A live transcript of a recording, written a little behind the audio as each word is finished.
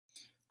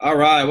All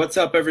right, what's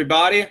up,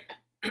 everybody?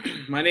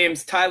 My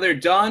name's Tyler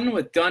Dunn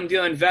with Dunn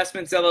Deal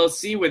Investments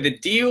LLC, where the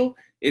deal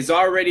is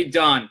already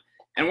done.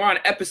 And we're on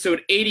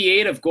episode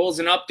 88 of Goals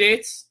and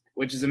Updates,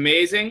 which is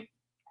amazing.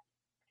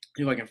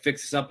 See if I can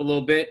fix this up a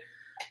little bit.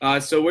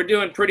 So we're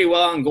doing pretty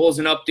well on Goals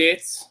and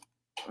Updates.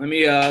 Let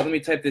me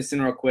type this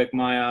in real quick.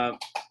 I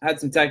had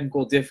some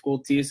technical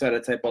difficulties, so I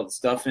had to type all the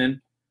stuff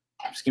in.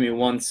 Just give me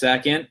 1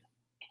 second.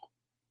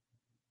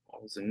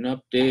 Goals and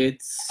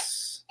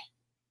Updates.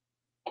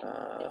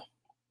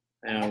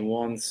 And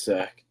 1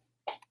 sec.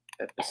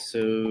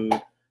 Episode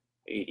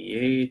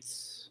 88.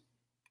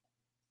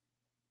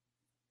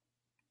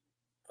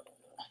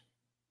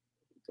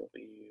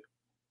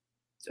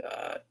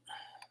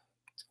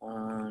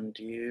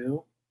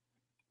 W.Tondu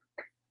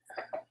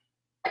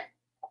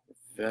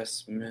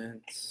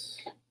Investments.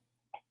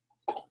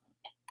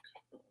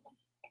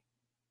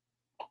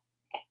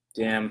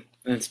 Damn,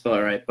 I didn't spell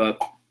it right,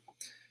 but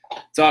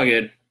it's all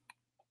good.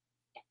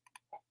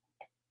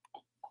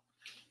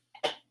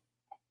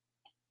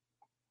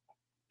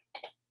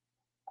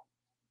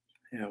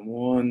 Yeah,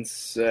 1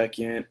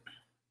 second.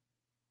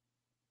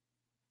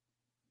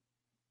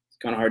 It's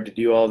kind of hard to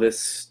do all this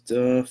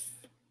stuff.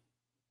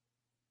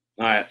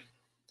 All right.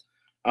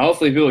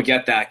 Hopefully people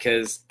get that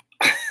because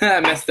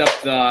I messed up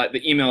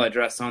the email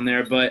address on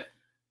there, but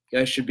you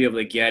guys should be able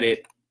to get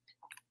it.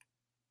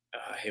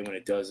 I hate when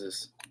it does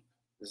this. It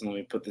doesn't let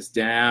me put this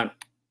down.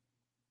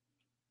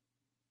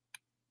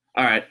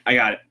 All right, I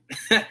got it.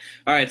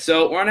 All right,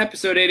 so we're on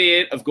episode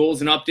 88 of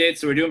Goals and Updates,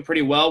 so we're doing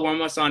pretty well. We're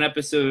almost on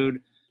episode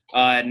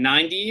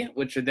 90,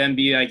 which would then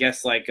be, I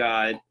guess, like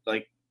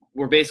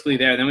we're basically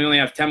there. Then we only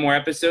have 10 more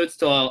episodes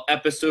till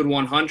episode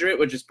 100,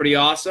 which is pretty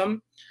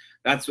awesome.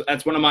 That's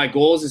one of my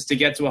goals, is to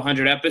get to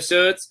 100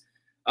 episodes.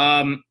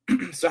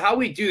 So how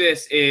we do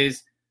this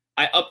is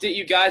I update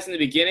you guys in the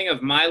beginning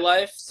of my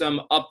life,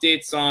 some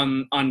updates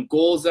on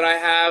goals that I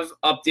have,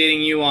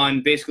 updating you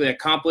on basically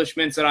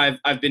accomplishments that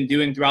I've been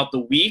doing throughout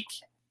the week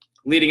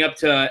leading up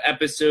to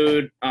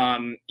episode.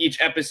 Each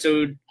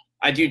episode,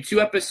 I do 2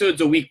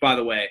 episodes a week, by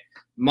the way.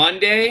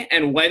 Monday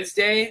and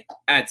Wednesday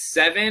at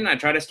 7. I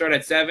try to start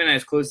at 7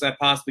 as close as I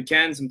possibly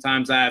can.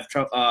 Sometimes I have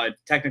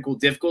technical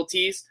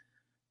difficulties,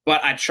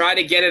 but I try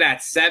to get it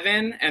at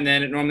 7, and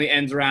then it normally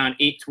ends around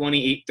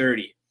 8:20,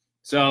 8:30.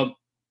 So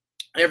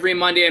every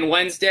Monday and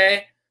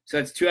Wednesday, so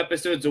that's 2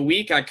 episodes a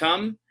week, I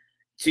come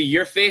to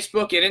your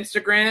Facebook and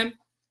Instagram,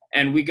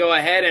 and we go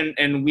ahead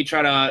and we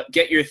try to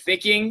get your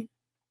thinking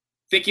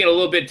a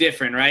little bit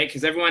different, right?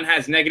 Because everyone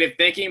has negative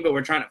thinking, but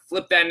we're trying to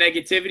flip that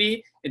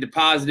negativity into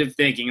positive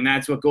thinking, and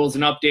that's what Goals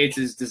and Updates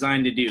is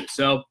designed to do.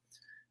 So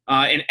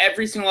in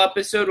every single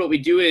episode, what we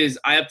do is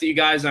I update you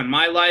guys on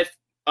my life,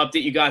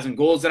 update you guys on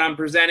goals that I'm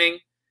presenting,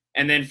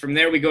 and then from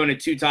there we go into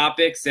 2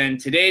 topics, and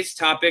today's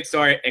topics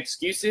are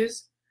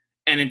excuses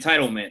and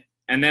entitlement.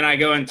 And then I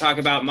go and talk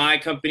about my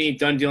company,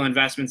 Dunn Deal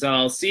Investments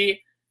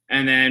LLC,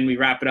 and then we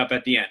wrap it up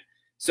at the end.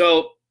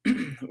 So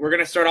we're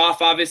going to start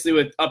off, obviously,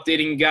 with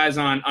updating you guys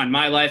on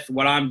my life,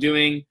 what I'm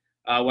doing,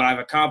 what I've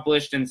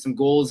accomplished, and some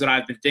goals that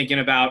I've been thinking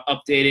about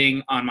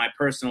updating on my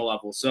personal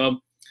level. So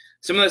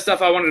some of the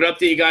stuff I wanted to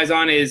update you guys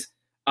on is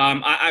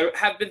I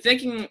have been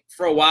thinking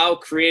for a while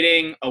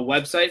creating a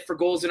website for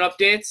Goals and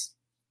Updates.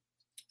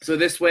 So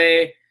this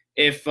way,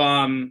 if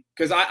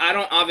because I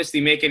don't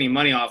obviously make any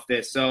money off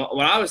this. So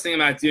what I was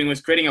thinking about doing was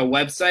creating a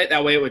website.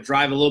 That way it would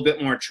drive a little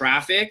bit more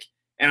traffic,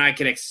 and I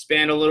could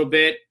expand a little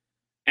bit.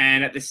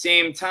 And at the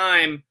same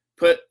time,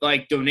 put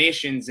like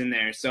donations in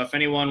there. So if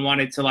anyone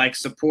wanted to like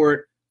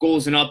support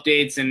Goals and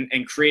Updates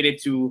and create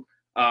it to,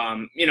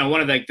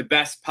 one of the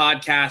best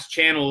podcast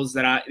channels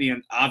that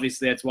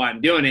obviously that's why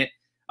I'm doing it.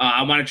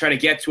 I want to try to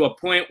get to a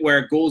point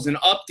where Goals and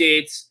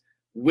Updates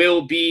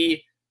will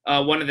be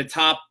one of the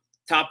top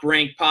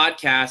ranked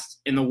podcasts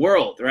in the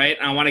world, right?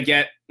 And I want to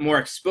get more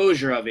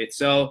exposure of it.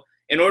 So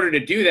in order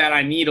to do that,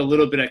 I need a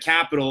little bit of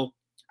capital.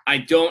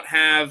 I'm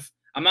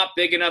not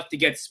big enough to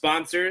get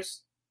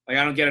sponsors. Like,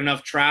 I don't get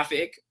enough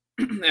traffic,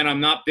 and I'm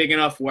not big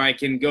enough where I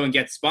can go and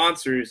get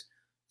sponsors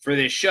for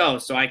this show.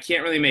 So I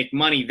can't really make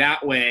money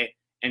that way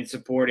and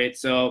support it.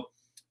 So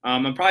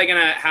I'm probably going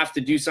to have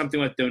to do something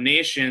with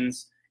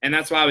donations. And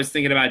that's why I was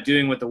thinking about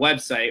doing with the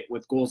website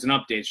with Goals and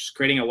Updates, just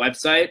creating a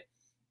website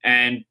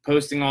and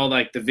posting all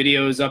like the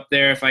videos up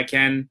there if I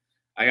can.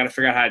 I got to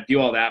figure out how to do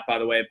all that, by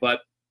the way,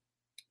 but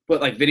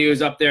put like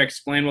videos up there,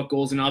 explain what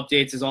Goals and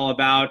Updates is all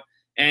about,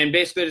 and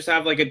basically just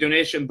have like a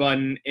donation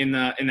button in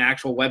the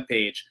actual web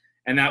page.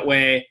 And that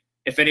way,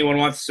 if anyone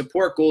wants to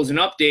support Goals and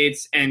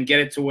Updates and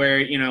get it to where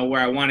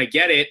I want to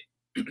get it,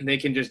 they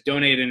can just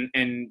donate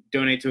and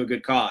donate to a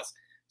good cause.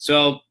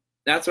 So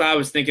that's what I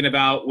was thinking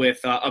about with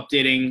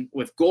updating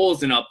with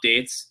Goals and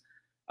Updates.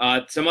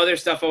 Some other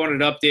stuff I wanted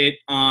to update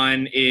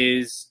on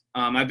is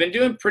I've been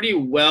doing pretty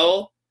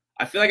well.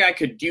 I feel like I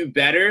could do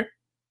better,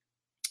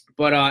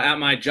 but at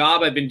my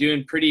job I've been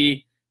doing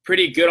pretty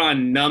good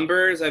on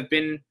numbers. I've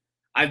been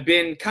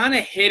kind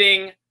of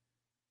hitting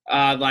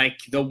like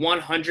the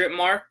 100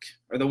 mark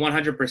or the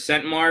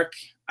 100% mark,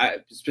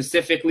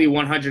 specifically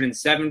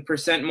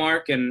 107%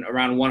 mark and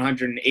around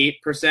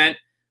 108%.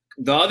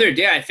 the other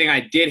day, I think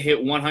I did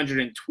hit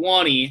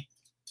 120.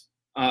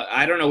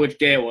 I don't know which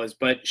day it was,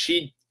 but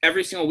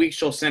every single week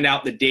she'll send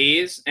out the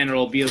days, and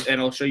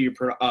it'll show you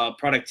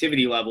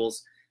productivity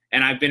levels.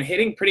 And I've been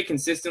hitting pretty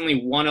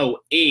consistently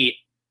 108,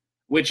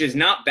 which is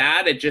not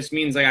bad. It just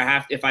means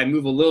like if I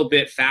move a little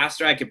bit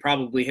faster, I could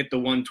probably hit the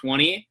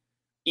 120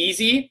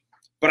 easy.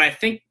 But I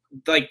think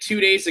like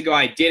 2 days ago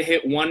I did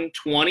hit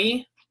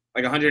 120,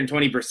 like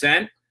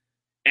 120%.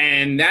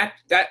 And that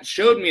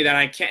showed me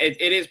that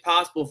it is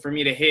possible for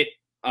me to hit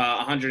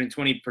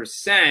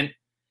 120%,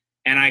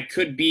 and I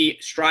could be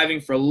striving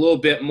for a little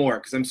bit more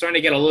because I'm starting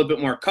to get a little bit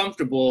more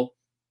comfortable.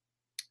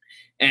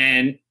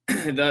 And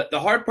the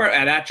hard part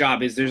at that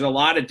job is there's a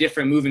lot of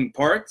different moving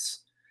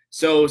parts.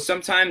 So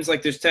sometimes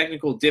like there's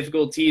technical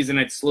difficulties and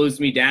it slows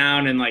me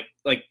down. And like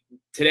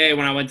today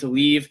when I went to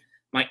leave,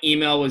 my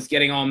email was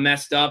getting all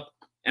messed up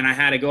and I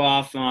had to go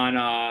off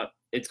on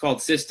it's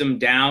called Systems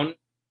Down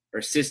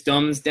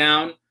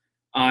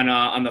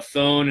on the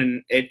phone,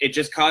 and it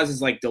just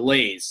causes like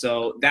delays.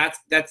 So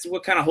that's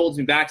what kind of holds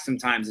me back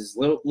sometimes is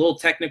little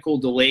technical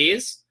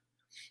delays,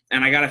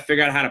 and I got to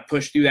figure out how to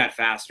push through that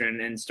faster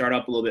and start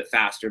up a little bit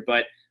faster.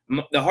 But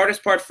the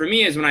hardest part for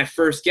me is when I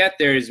first get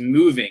there is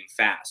moving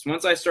fast.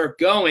 Once I start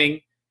going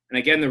and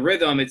I get in the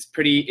rhythm, it's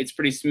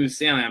pretty smooth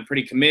sailing. I'm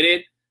pretty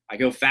committed. I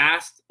go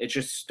fast. It's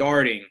just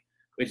starting,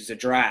 which is a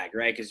drag,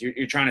 right? Because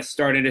you're trying to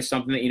start into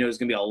something that you know is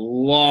going to be a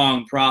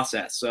long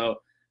process. So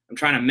I'm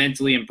trying to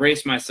mentally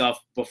embrace myself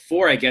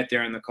before I get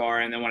there in the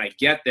car. And then when I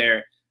get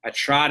there, I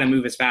try to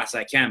move as fast as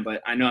I can,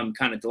 but I know I'm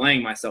kind of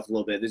delaying myself a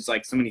little bit. There's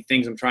like so many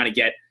things I'm trying to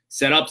get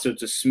set up so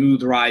it's a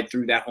smooth ride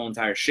through that whole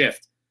entire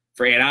shift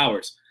for 8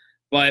 hours.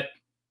 But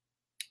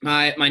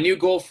my new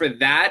goal for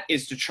that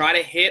is to try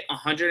to hit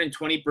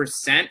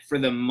 120% for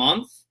the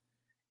month.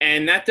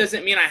 And that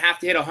doesn't mean I have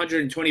to hit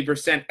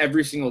 120%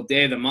 every single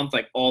day of the month,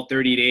 like all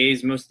 30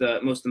 days. Most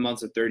of the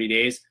months are 30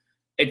 days.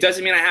 It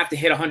doesn't mean I have to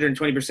hit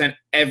 120%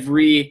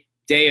 every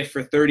day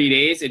for 30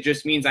 days. It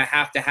just means I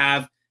have to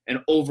have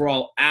an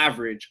overall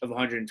average of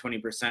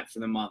 120% for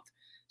the month.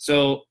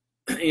 So,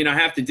 I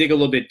have to dig a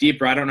little bit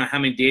deeper. I don't know how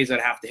many days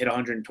I'd have to hit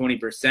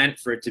 120%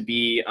 for it to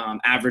be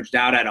averaged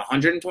out at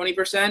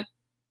 120%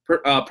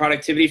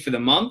 productivity for the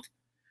month.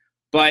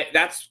 But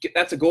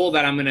that's a goal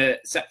that I'm going to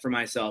set for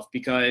myself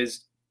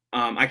because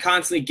I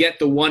constantly get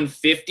the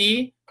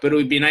 150, but it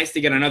would be nice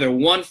to get another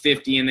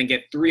 150 and then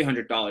get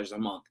 $300 a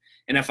month.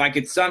 And if I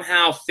could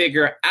somehow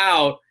figure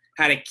out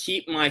how to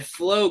keep my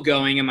flow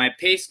going and my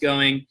pace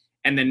going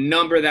and the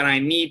number that I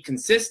need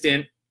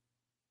consistent,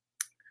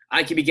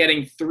 I could be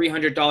getting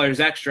 $300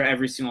 extra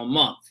every single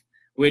month,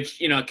 which,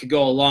 could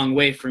go a long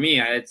way for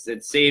me. It's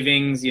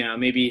savings,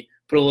 maybe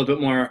put a little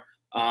bit more,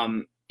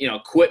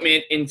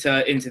 equipment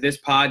into this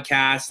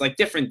podcast, like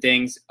different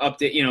things,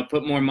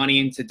 put more money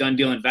into Done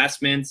Deal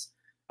Investments,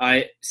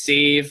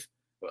 save,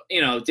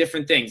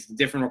 different things,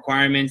 different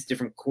requirements,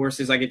 different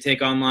courses I could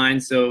take online.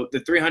 So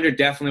the 300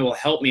 definitely will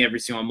help me every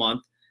single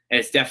month, and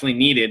it's definitely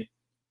needed.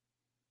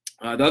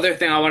 The other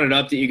thing I wanted to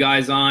update you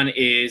guys on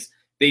is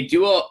they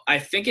do I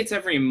think it's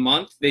every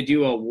month they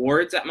do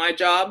awards at my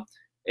job.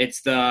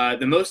 It's the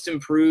most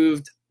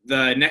improved.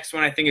 The next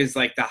one I think is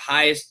like the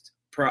highest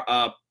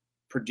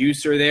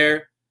producer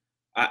there.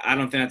 I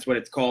don't think that's what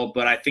it's called,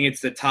 but I think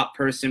it's the top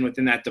person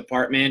within that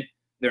department,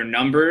 their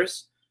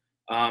numbers.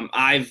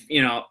 I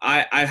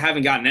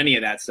haven't gotten any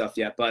of that stuff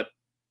yet, but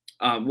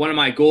one of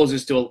my goals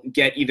is to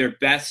get either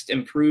best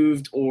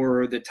improved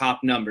or the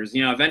top numbers.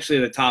 Eventually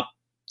the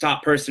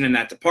top person in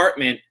that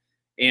department,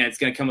 and it's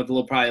going to come with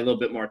probably a little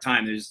bit more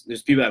time.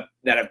 There's people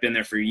that have been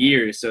there for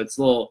years, so it's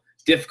a little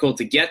difficult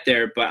to get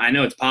there, but I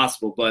know it's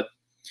possible. But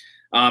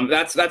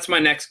that's my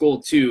next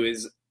goal too,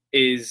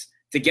 is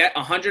to get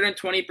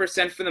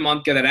 120% for the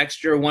month, get that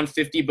extra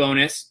 150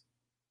 bonus,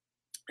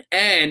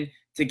 and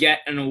to get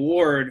an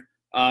award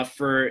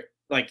for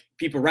like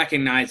people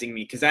recognizing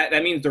me, because that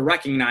means they're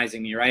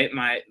recognizing me, right?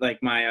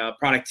 My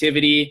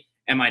productivity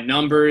and my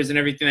numbers and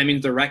everything. That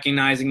means they're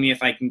recognizing me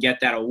if I can get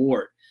that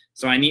award.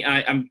 So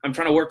I'm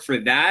trying to work for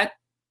that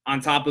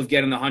on top of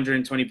getting the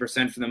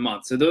 120% for the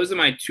month. So those are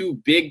my two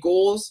big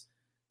goals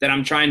that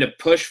I'm trying to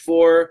push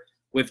for,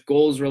 with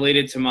goals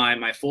related to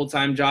my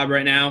full-time job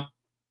right now.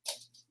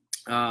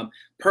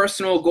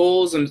 Personal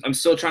goals, I'm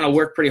still trying to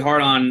work pretty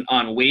hard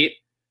on weight.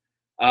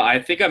 I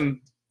think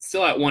I'm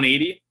still at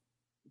 180.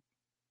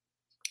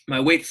 My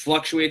weight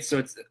fluctuates,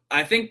 so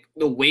I think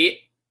the weight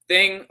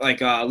thing,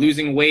 like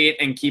losing weight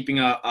and keeping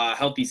a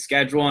healthy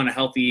schedule and a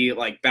healthy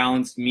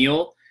balanced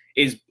meal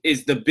is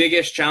the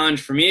biggest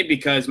challenge for me,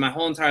 because my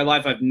whole entire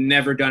life I've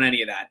never done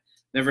any of that.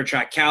 Never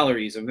tracked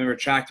calories. I've never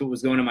tracked what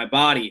was going in my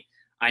body.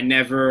 I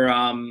never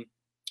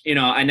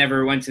I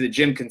never went to the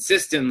gym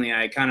consistently.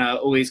 I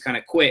always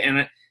quit.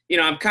 And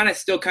I'm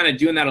still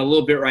doing that a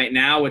little bit right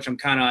now, which I'm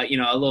a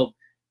little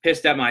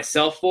pissed at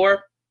myself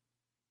for,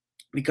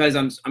 because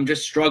I'm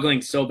just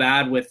struggling so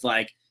bad with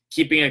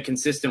keeping a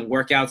consistent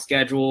workout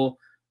schedule.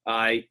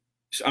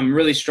 I'm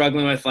really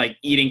struggling with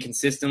eating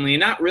consistently,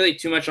 and not really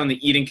too much on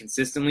the eating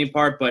consistently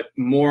part, but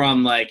more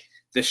on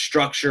the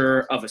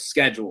structure of a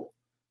schedule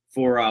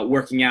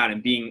working out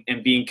and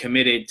being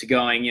committed to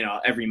going,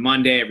 every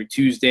Monday, every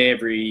Tuesday,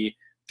 every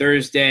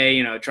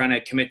Thursday, trying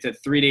to commit to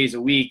 3 days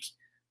a week.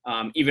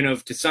 Even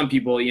if to some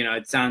people,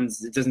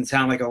 it doesn't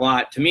sound like a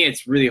lot. To me,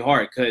 it's really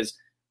hard because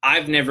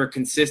I've never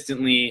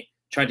consistently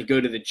tried to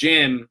go to the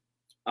gym,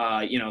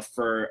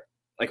 for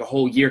like a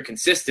whole year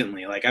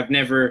consistently. Like I've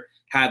never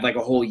had like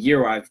a whole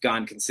year where I've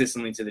gone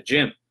consistently to the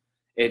gym.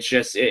 It's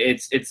just,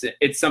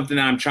 it's something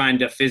that I'm trying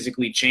to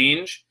physically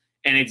change.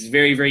 And it's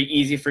very, very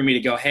easy for me to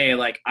go, hey,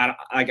 like, I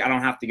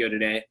don't have to go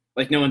today.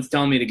 Like no one's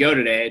telling me to go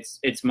today.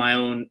 It's my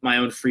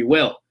own free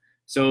will.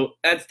 So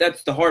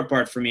that's the hard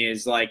part for me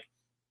is like,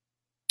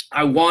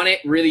 I want it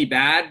really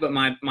bad, but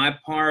my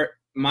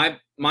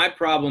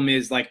problem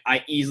is like,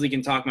 I easily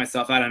can talk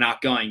myself out of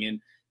not going.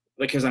 And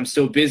because I'm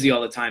so busy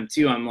all the time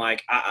too, I'm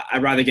like,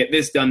 I'd rather get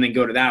this done than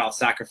go to that. I'll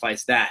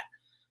sacrifice that.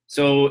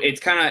 So it's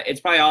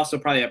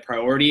probably a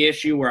priority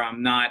issue where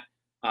I'm not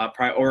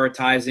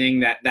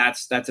prioritizing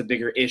that's a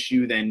bigger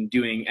issue than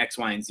doing X,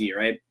 Y, and Z,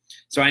 right?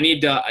 So I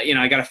need to,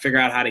 I got to figure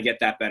out how to get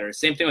that better.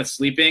 Same thing with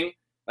sleeping.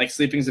 Like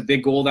sleeping is a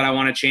big goal that I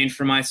want to change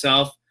for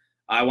myself.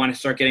 I want to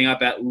start getting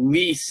up at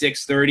least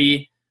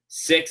 6:30,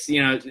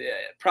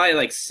 probably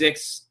like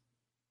 6.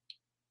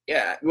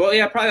 Yeah, well,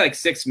 yeah, probably like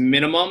 6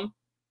 minimum.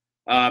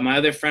 My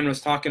other friend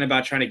was talking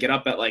about trying to get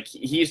up at like,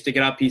 he used to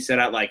get up, he said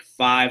at like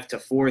 5 to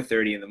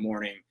 4:30 in the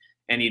morning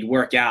and he'd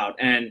work out.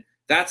 And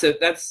that's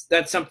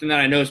something that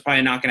I know is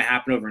probably not going to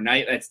happen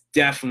overnight. That's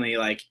definitely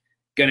like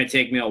going to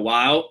take me a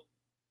while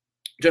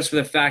just for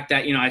the fact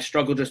that, I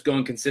struggle just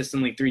going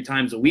consistently 3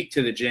 times a week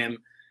to the gym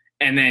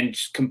and then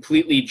just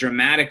completely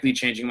dramatically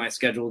changing my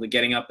schedule to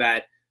getting up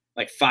at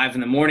like 5 in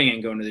the morning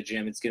and going to the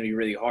gym. It's going to be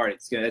really hard.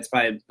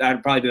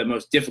 That'd probably be the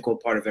most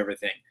difficult part of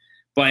everything.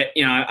 But,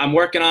 I'm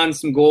working on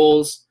some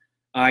goals.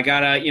 I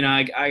gotta,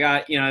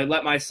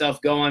 let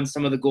myself go on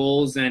some of the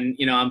goals and,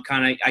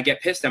 I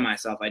get pissed at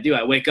myself. I do.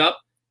 I wake up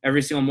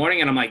every single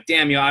morning and I'm like,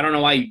 damn, I don't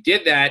know why you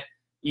did that.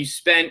 You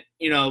spent,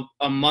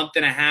 a month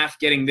and a half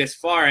getting this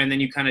far and then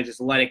you kind of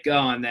just let it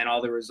go. And then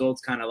all the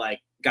results kind of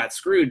like got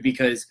screwed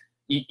because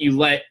you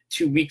let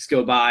 2 weeks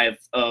go by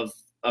of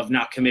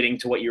not committing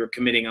to what you were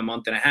committing a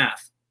month and a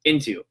half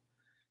into.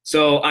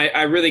 So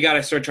I really got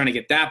to start trying to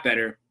get that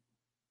better.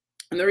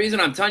 And the reason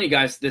I'm telling you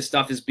guys this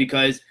stuff is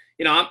because,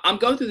 I'm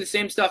going through the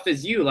same stuff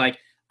as you. Like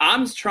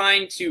I'm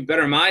trying to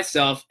better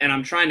myself and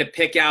I'm trying to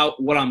pick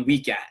out what I'm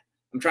weak at.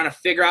 I'm trying to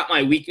figure out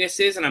my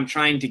weaknesses and I'm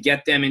trying to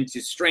get them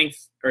into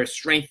strength or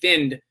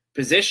strengthened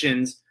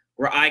positions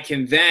where I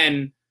can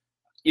then,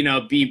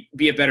 be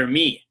a better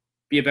me,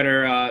 be a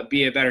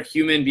better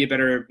human, be a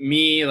better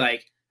me,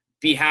 like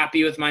be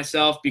happy with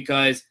myself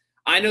because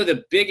I know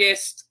the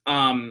biggest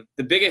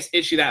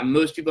issue that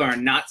most people are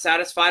not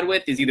satisfied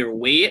with is either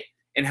weight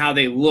and how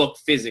they look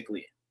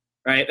physically,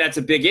 right? That's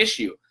a big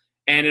issue.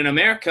 And in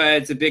America,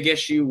 it's a big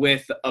issue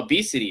with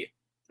obesity,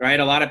 right?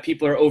 A lot of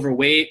people are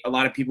overweight. A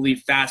lot of people eat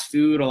fast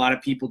food. A lot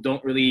of people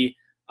don't really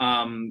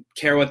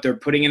care what they're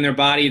putting in their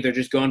body. They're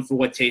just going for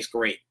what tastes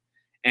great.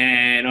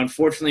 And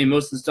unfortunately,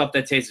 most of the stuff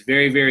that tastes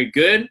very, very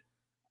good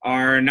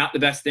are not the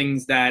best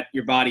things that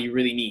your body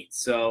really needs.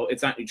 So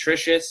it's not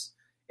nutritious.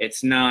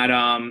 It's not,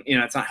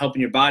 it's not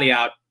helping your body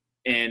out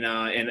in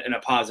a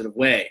positive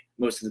way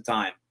most of the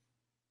time.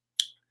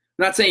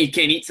 I'm not saying you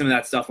can't eat some of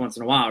that stuff once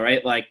in a while,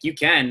 right? Like you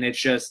can. It's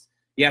just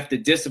you have to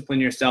discipline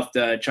yourself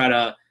to try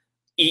to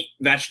eat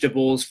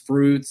vegetables,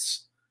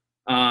 fruits,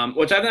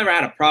 which I've never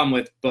had a problem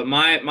with. But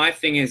my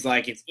thing is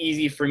like it's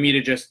easy for me to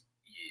just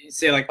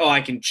say like, oh,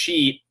 I can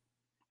cheat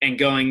and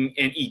going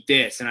and eat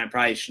this, and I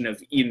probably shouldn't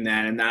have eaten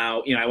that. And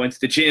now, I went to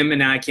the gym and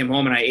now I came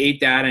home and I ate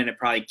that, and it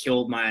probably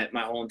killed my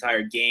whole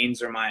entire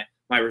gains or my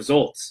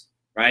results,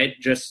 right?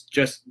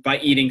 Just by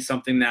eating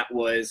something that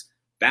was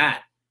bad.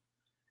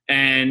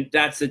 And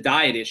that's the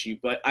diet issue.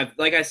 But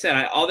like I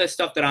said, all this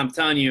stuff that I'm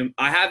telling you,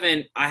 I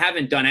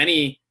haven't done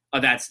any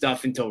of that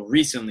stuff until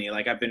recently.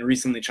 Like I've been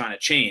recently trying to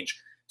change.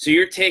 So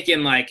you're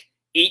taking like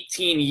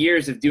 18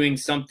 years of doing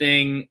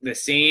something the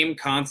same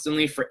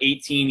constantly for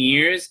 18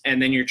 years,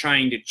 and then you're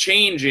trying to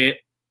change it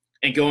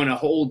and go in a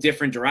whole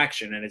different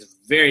direction. And it's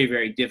very,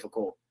 very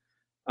difficult.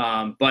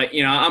 But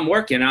I'm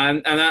working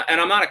and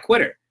I'm not a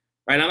quitter.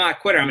 Right? I'm not a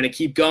quitter. I'm going to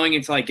keep going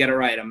until I get it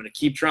right. I'm going to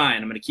keep trying.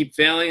 I'm going to keep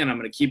failing, and I'm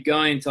going to keep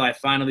going until I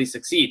finally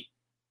succeed.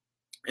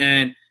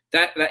 And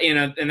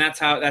and that's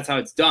how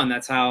it's done.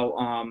 That's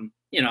how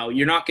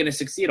you're not going to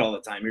succeed all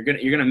the time. You're going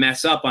to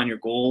mess up on your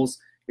goals.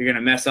 You're going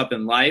to mess up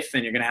in life,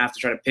 and you're going to have to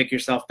try to pick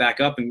yourself back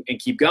up and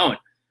keep going.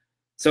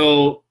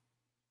 So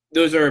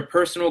those are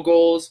personal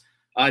goals.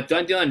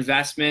 Done deal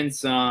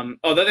investments. The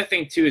other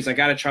thing too is I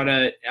got to try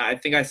to. I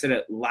think I said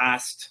it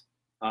last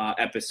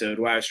episode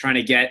where I was trying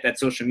to get that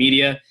social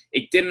media.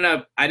 I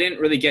didn't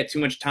really get too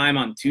much time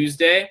on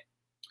Tuesday.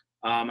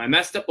 I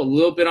messed up a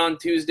little bit on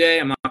Tuesday.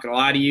 I'm not going to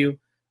lie to you.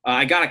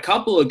 I got a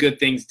couple of good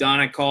things done.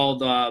 I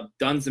called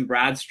Duns and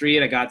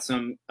Bradstreet. I got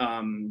some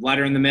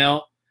letter in the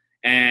mail,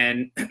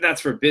 and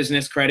that's for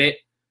business credit.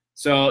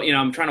 So,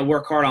 I'm trying to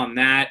work hard on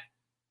that.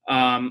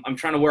 I'm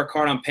trying to work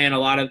hard on paying a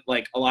lot of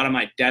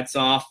my debts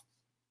off.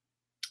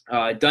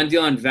 Done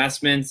Deal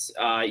Investments,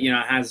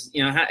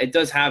 it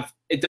does,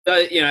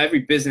 every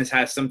business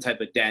has some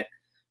type of debt,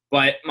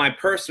 but I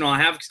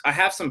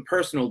have some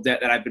personal debt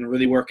that I've been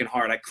really working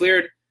hard. I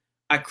cleared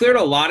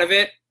a lot of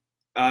it.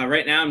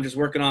 Right now I'm just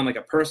working on like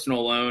a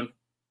personal loan,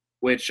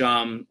 which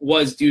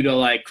was due to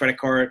like credit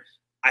card.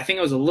 I think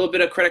it was a little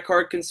bit of credit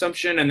card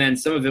consumption, and then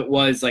some of it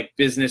was like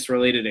business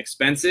related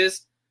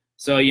expenses.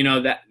 So,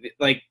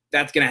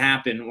 that's going to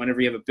happen whenever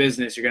you have a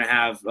business. You're going to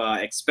have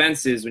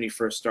expenses when you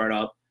first start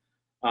up.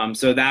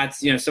 So that's,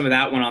 some of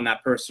that went on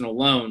that personal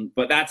loan,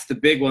 but that's the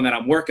big one that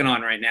I'm working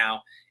on right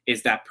now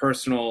is that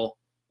personal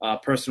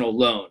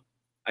loan.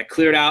 I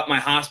cleared out my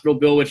hospital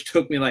bill, which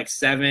took me like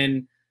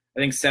 7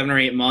 or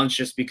 8 months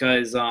just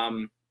because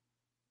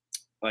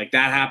like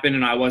that happened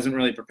and I wasn't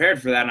really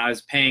prepared for that. And I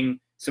was paying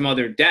some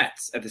other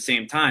debts at the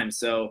same time.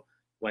 So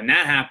when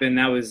that happened,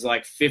 that was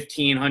like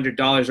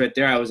 $1,500 right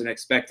there. I wasn't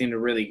expecting to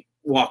really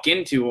walk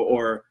into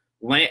or,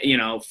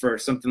 for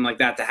something like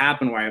that to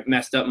happen where I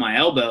messed up my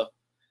elbow.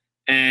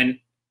 And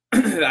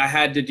I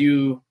had to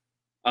do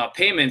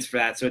payments for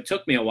that. So it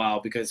took me a while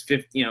because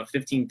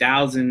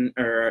 $15,000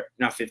 or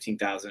not $15,000,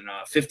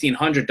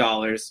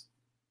 $1,500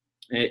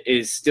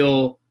 is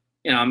still,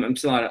 I'm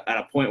still at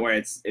a point where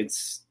it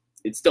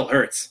still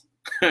hurts,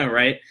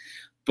 right?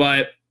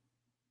 But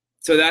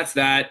so that's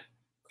that,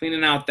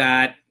 cleaning out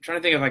that. I'm trying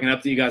to think if I can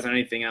update you guys on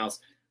anything else.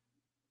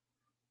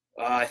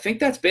 I think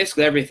that's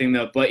basically everything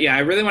though. But yeah, I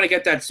really want to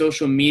get that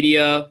social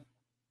media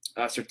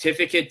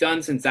certificate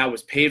done since that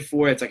was paid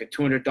for. It's like a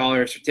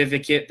 $200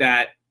 certificate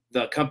that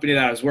the company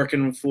that I was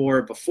working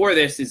for before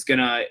this is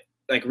gonna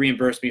like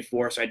reimburse me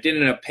for. So I did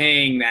end up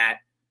paying that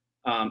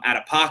out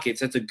of pocket.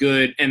 So that's a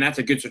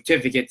good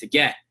certificate to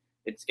get.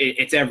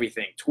 It's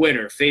everything: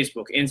 Twitter,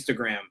 Facebook,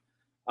 Instagram,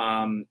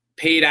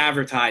 paid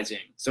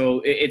advertising.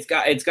 So it's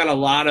got a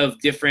lot of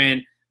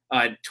different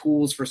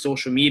tools for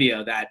social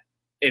media that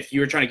if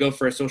you're trying to go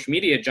for a social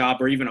media job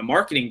or even a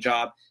marketing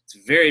job,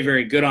 it's very,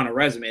 very good on a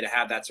resume to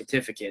have that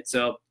certificate.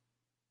 So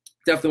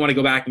definitely want to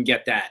go back and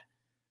get that.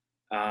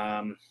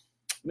 Let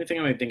me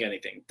think. I might think of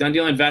anything. Done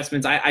Deal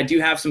Investments. I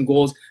do have some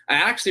goals. I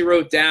actually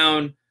wrote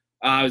down,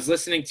 I was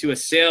listening to a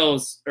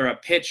sales or a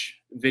pitch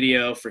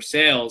video for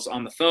sales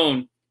on the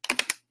phone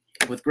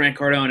with Grant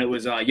Cardone. It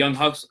was Young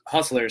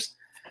Hustlers.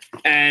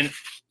 And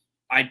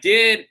I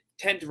did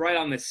tend to write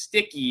on the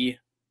sticky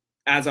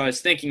as I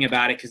was thinking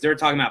about it because they were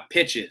talking about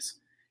pitches.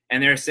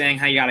 And they're saying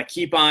how you got to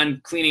keep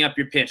on cleaning up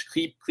your pitch,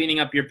 keep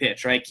cleaning up your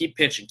pitch, right? Keep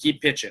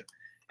pitching.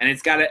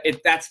 And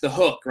that's the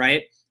hook,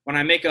 right? When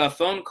I make a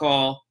phone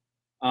call,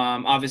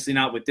 obviously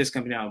not with this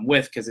company I'm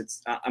with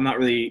because I'm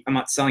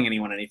not selling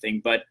anyone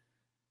anything. But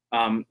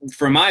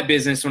for my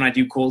business, when I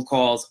do cold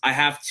calls, I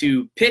have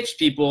to pitch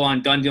people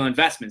on Done Deal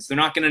Investments. They're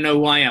not going to know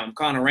who I am. I'm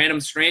calling a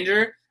random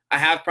stranger. I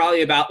have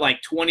probably about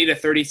like 20 to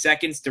 30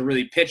 seconds to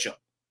really pitch them,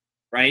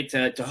 right?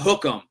 To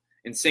hook them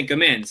and sink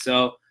them in.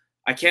 So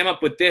I came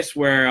up with this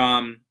where,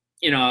 I'll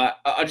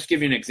just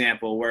give you an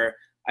example where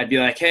I'd be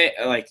like, hey,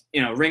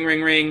 ring,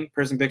 ring, ring.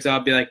 Person picks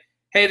up, be like,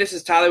 hey, this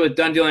is Tyler with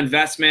Done Deal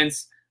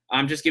Investments.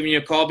 I'm just giving you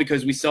a call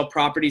because we sell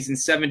properties in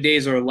 7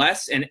 days or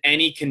less in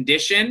any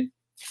condition.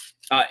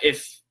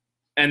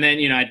 And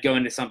then, I'd go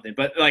into something.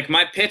 But like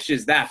my pitch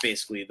is that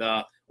basically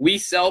we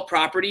sell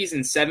properties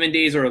in 7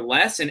 days or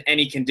less in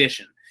any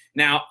condition.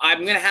 Now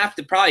I'm going to have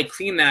to probably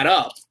clean that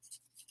up,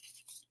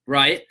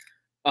 right?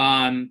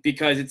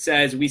 Because it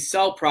says we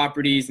sell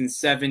properties in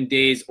 7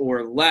 days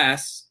or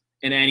less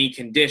in any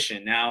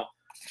condition. Now,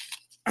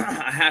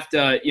 I have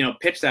to,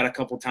 pitch that a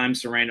couple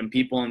times to random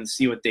people and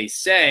see what they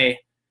say.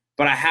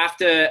 But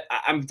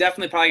I'm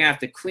definitely probably gonna have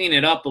to clean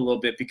it up a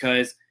little bit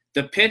because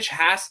the pitch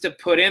has to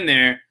put in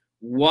there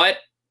what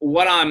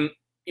I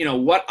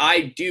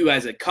do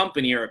as a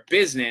company or a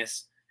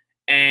business.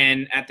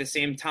 And at the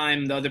same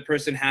time, the other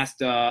person has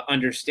to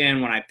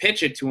understand when I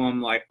pitch it to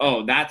them, like,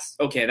 oh, that's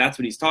what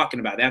he's talking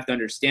about. They have to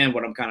understand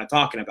what I'm kind of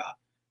talking about,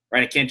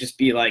 right? It can't just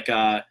be like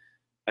a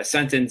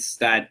sentence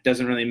that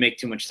doesn't really make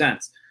too much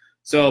sense.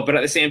 So, but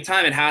at the same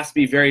time, it has to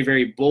be very,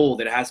 very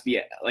bold. It has to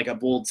be like a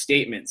bold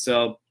statement.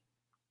 So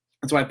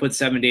that's why I put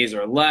 7 days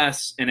or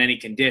less in any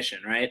condition,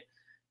 right?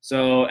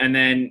 So, and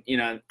then,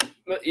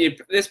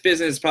 this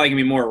business is probably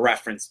gonna be more a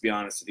reference, to be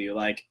honest with you.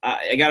 Like,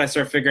 I got to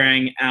start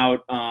figuring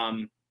out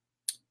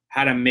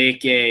how to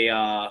make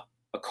a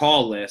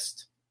call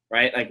list,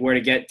 right? Like where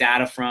to get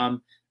data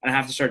from. And I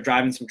have to start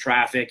driving some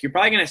traffic. You're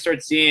probably going to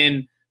start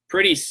seeing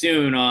pretty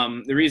soon.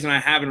 The reason I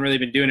haven't really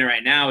been doing it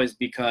right now is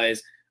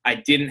because I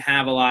didn't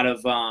have a lot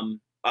of,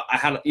 I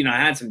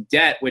had some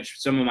debt, which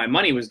some of my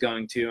money was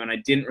going to, and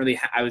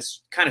I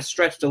was kind of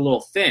stretched a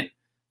little thin.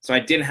 So I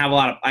didn't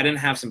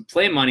have some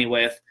play money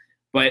with,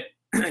 but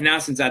now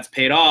since that's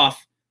paid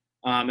off,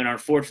 and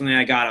unfortunately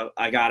I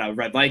got a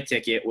red light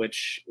ticket,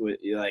 which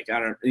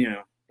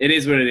it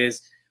is what it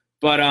is.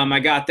 But I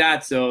got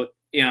that. So,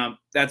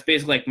 that's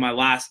basically like my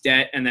last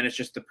debt. And then it's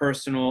just the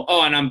personal.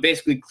 Oh, and I'm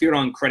basically cleared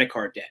on credit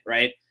card debt,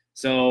 right?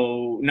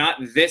 So not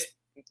this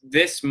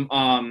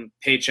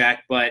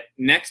paycheck, but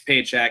next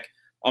paycheck,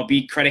 I'll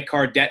be credit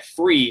card debt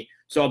free.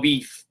 So I'll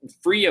be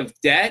free of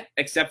debt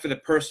except for the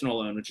personal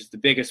loan, which is the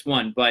biggest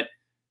one. But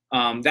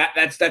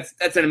that's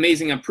an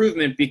amazing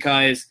improvement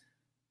because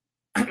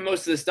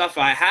most of the stuff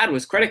I had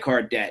was credit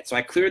card debt. So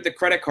I cleared the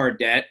credit card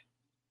debt,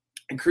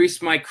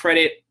 increased my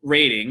credit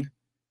rating.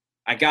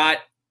 I got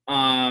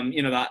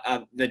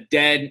the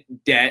dead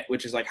debt,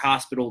 which is like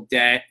hospital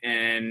debt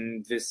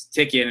and this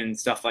ticket and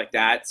stuff like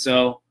that.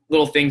 So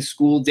little things,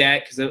 school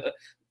debt, because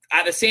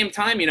at the same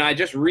time, I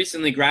just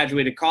recently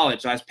graduated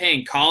college. So I was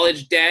paying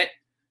college debt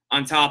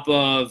on top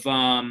of,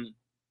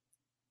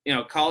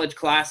 college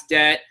class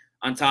debt,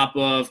 on top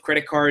of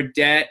credit card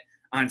debt,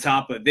 on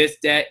top of this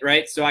debt,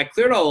 right? So I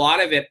cleared a lot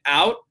of it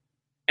out.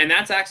 And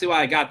that's actually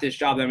why I got this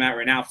job that I'm at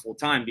right now full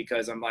time,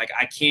 because I'm like,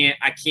 I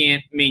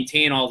can't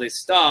maintain all this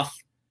stuff.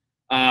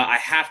 I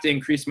have to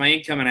increase my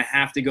income and I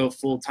have to go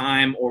full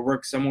time or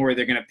work somewhere where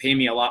they're going to pay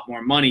me a lot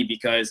more money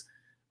because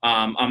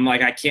I'm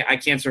like, I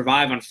can't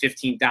survive on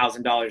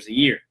 $15,000 a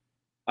year.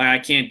 I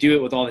can't do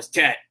it with all this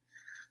debt.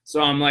 So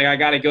I'm like, I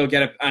got to go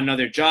get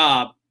another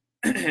job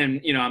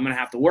and, I'm going to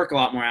have to work a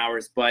lot more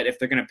hours, but if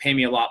they're going to pay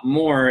me a lot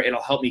more,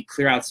 it'll help me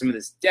clear out some of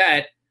this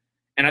debt.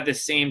 And at the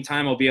same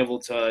time, I'll be able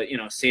to,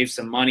 save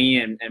some money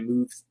and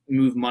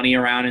move money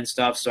around and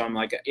stuff. So I'm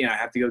like, I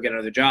have to go get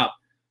another job.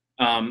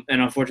 And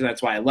unfortunately,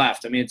 that's why I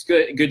left. I mean, it's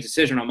good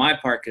decision on my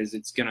part because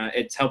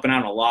it's helping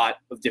out in a lot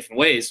of different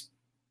ways,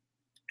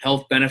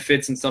 health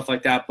benefits and stuff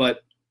like that.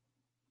 But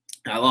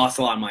I lost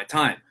a lot of my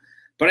time.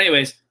 But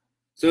anyways,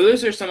 so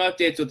those are some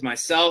updates with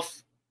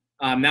myself.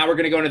 Now we're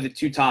going to go into the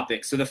two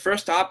topics. So the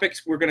first topic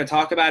we're going to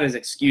talk about is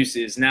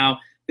excuses. Now,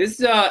 this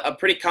is a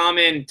pretty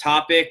common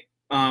topic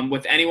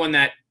with anyone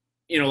that,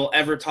 will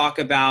ever talk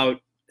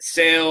about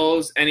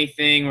sales,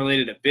 anything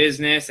related to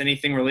business,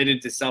 anything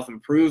related to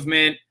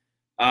self-improvement.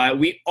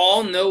 We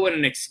all know what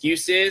an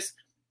excuse is.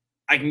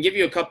 I can give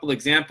you a couple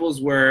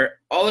examples where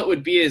all it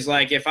would be is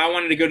like if I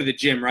wanted to go to the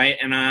gym, right,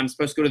 and I'm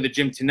supposed to go to the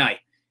gym tonight,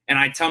 and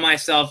I tell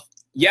myself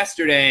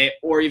yesterday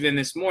or even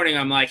this morning,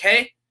 I'm like,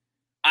 hey,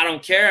 I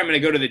don't care. I'm going to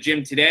go to the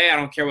gym today. I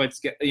don't care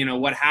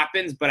what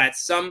happens, but at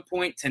some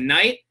point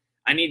tonight,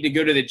 I need to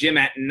go to the gym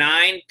at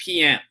 9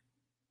 p.m.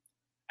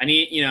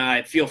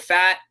 I feel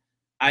fat.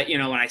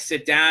 When I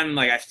sit down,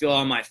 like I feel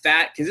all my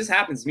fat, because this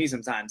happens to me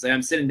sometimes. Like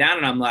I'm sitting down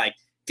and I'm like,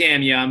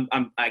 damn,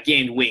 I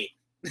gained weight.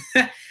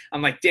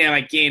 I'm like, damn,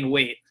 I gained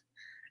weight.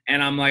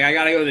 And I'm like, I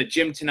got to go to the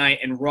gym tonight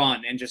and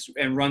run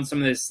and run some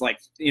of this,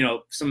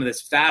 some of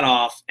this fat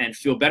off and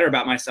feel better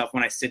about myself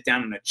when I sit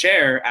down in a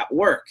chair at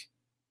work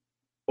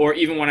or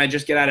even when I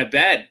just get out of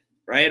bed,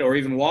 right? Or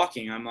even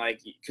walking. I'm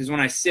like, because when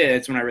I sit,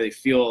 it's when I really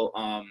feel,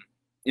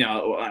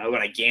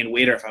 when I gain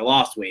weight or if I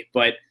lost weight.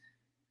 But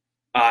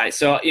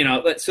so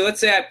let's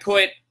say I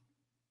put,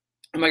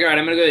 I'm like, all right,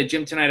 I'm going to go to the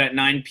gym tonight at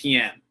 9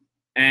 p.m.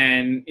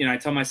 And, I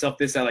tell myself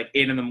this at like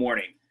 8 in the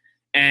morning.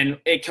 And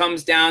it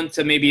comes down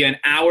to maybe an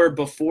hour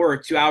before or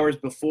 2 hours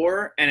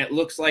before. And it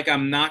looks like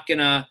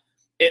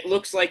it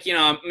looks like,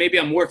 maybe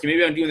I'm working,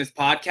 maybe I'm doing this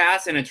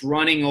podcast and it's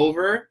running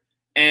over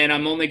and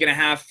I'm only going to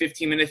have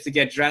 15 minutes to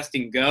get dressed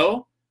and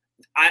go.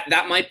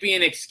 That might be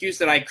an excuse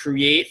that I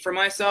create for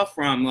myself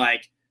where I'm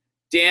like,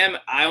 damn,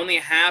 I only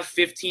have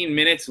 15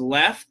 minutes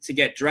left to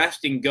get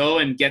dressed and go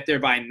and get there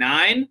by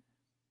 9.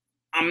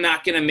 I'm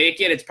not going to make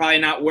it. It's probably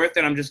not worth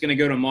it. I'm just going to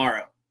go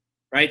tomorrow.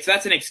 Right. So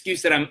that's an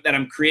excuse that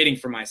I'm creating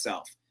for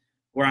myself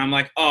where I'm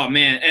like, oh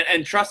man.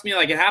 And trust me,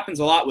 like it happens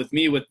a lot with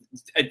me with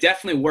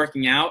definitely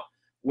working out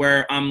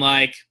where I'm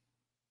like,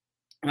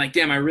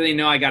 damn, I really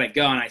know I got to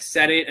go. And I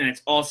set it and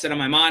it's all set on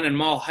my mind and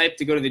I'm all hyped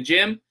to go to the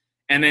gym.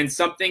 And then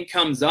something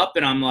comes up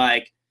and I'm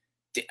like,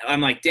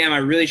 damn, I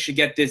really should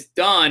get this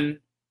done.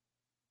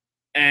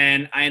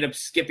 And I end up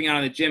skipping out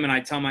of the gym and I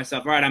tell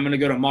myself, all right, I'm going to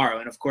go tomorrow.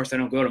 And of course I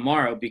don't go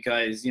tomorrow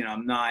because,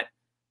 I'm not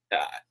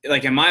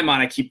in my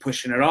mind, I keep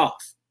pushing it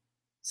off.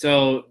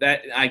 So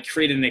that I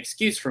created an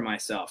excuse for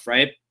myself,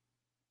 right?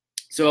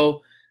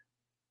 So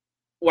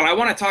what I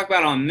want to talk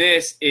about on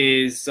this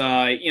is,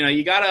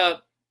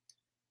 the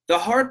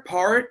hard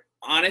part,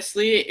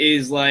 honestly,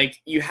 is like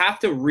you have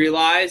to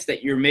realize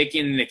that you're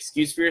making an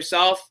excuse for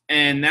yourself.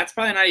 And that's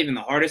probably not even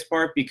the hardest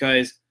part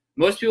because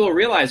most people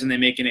realize when they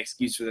make an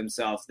excuse for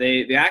themselves,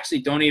 they actually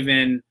don't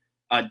even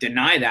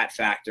deny that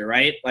factor,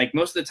 right? Like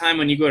most of the time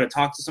when you go to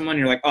talk to someone,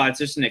 you're like, oh, it's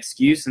just an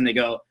excuse. And they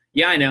go,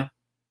 yeah, I know.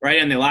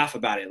 Right. And they laugh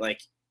about it.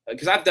 Like,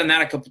 because I've done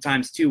that a couple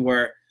times too,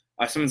 where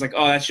someone's like,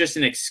 oh, that's just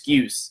an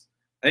excuse.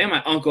 I think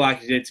my uncle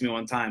actually did it to me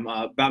one time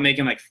about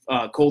making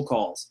cold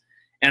calls.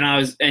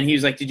 And he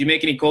was like, did you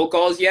make any cold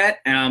calls yet?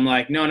 And I'm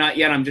like, no, not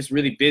yet. I'm just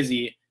really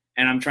busy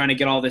and I'm trying to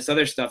get all this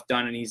other stuff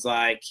done. And he's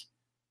like,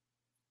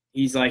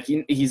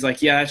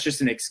 yeah, that's just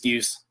an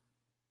excuse.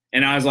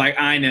 And I was like,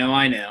 I know.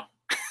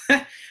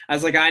 I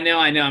was like, I know.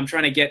 I'm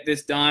trying to get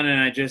this done. And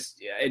I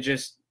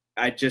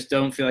just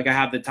don't feel like I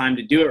have the time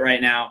to do it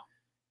right now.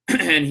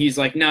 And he's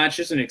like, no, it's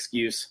just an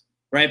excuse.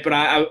 Right. But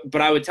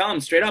I would tell him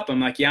straight up.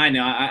 I'm like, yeah, I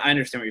know. I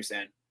understand what you're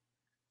saying.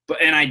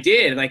 And I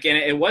did, and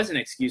it was an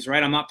excuse,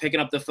 right? I'm not picking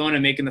up the phone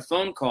and making the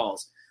phone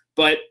calls.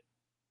 But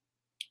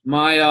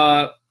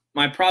my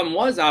problem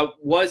was I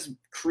was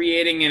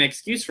creating an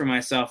excuse for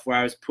myself where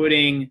I was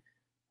putting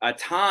a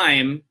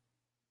time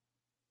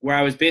where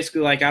I was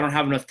basically like, I don't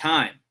have enough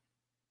time.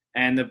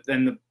 And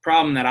the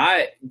problem that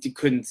I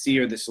couldn't see,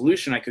 or the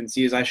solution I couldn't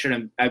see, is I should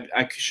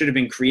have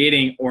been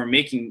creating or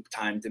making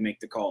time to make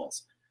the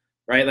calls,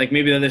 right? Like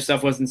maybe the other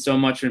stuff wasn't so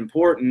much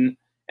important,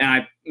 and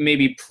I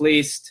maybe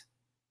placed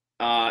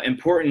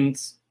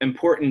importance.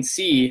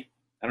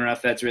 I don't know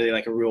if that's really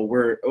like a real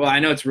word. Well, I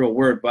know it's a real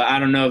word, but I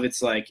don't know if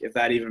it's like, if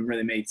that even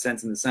really made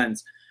sense in the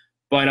sense.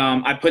 But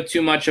I put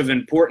too much of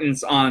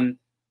importance on,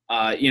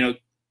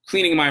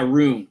 cleaning my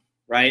room,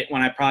 right?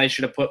 When I probably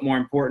should have put more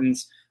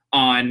importance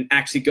on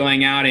actually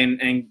going out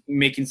and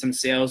making some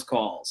sales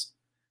calls,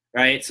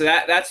 right? So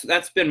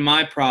that's been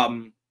my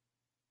problem.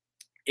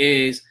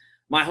 Is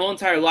my whole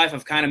entire life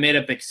I've kind of made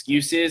up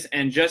excuses,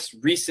 and just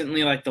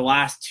recently, like the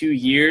last 2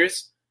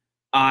 years,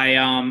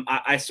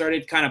 I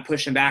started kind of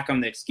pushing back on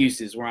the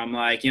excuses, where I'm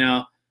like,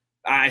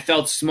 I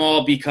felt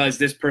small because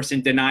this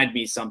person denied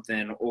me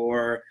something,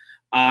 or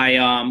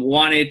I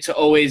wanted to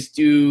always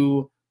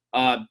do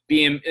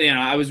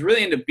I was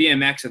really into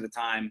BMX at the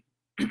time,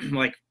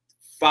 like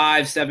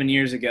 5-7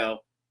 years ago,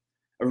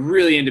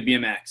 really into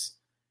BMX,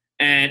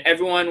 and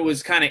everyone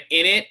was kind of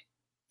in it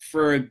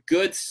for a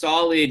good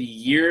solid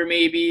year,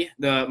 maybe,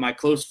 my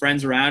close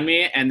friends around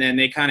me, and then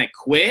they kind of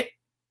quit.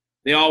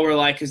 They all were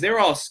like, because they were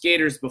all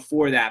skaters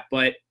before that,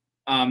 but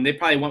they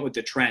probably went with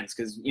the trends,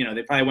 because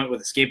they probably went with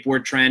a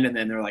skateboard trend, and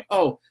then they're like,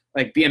 oh,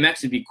 like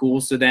BMX would be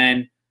cool. So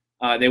then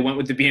they went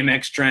with the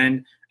BMX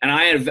trend, and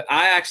I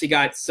actually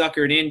got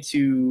suckered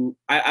into.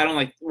 I don't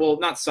like, well,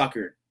 not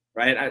suckered,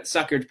 right?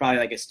 Suckered's probably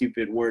like a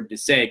stupid word to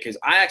say, because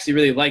I actually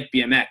really like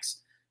BMX,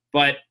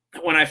 but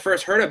when I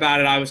first heard about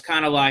it, I was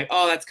kind of like,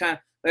 oh,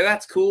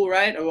 that's cool,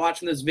 right? I'm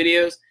watching those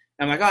videos,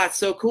 and I'm like, oh, that's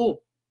so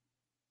cool.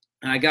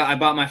 And I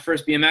bought my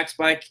first BMX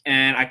bike,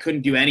 and I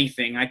couldn't do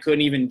anything. I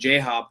couldn't even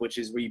J-hop, which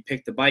is where you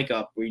pick the bike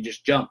up, where you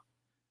just jump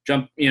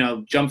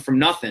from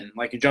nothing,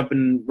 like you're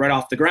jumping right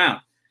off the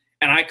ground.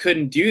 And I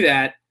couldn't do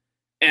that.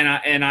 And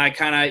I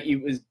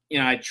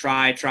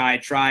try,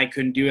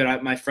 couldn't do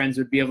it. My friends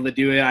would be able to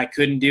do it. I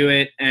couldn't do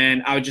it.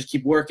 And I would just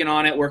keep working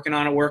on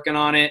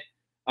it.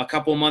 A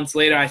couple of months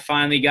later, I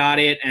finally got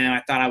it, and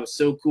I thought I was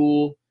so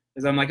cool,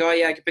 because I'm like, oh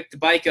yeah, I can pick the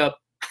bike up,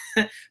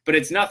 but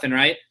it's nothing,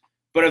 right?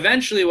 But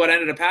eventually what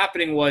ended up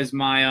happening was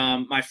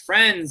my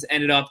friends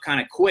ended up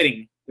kind of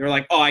quitting. They were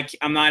like, oh,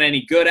 I'm not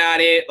any good at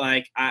it.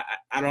 Like, I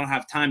don't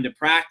have time to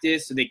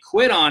practice. So they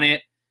quit on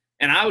it.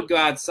 And I would go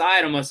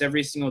outside almost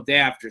every single day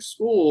after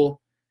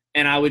school,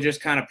 and I would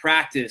just kind of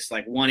practice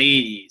like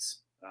 180s,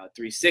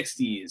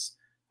 360s.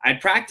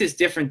 I'd practice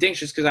different things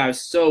just because I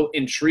was so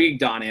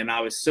intrigued on it, and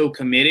I was so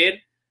committed.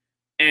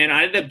 And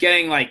I ended up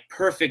getting like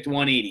perfect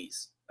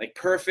 180s, like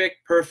perfect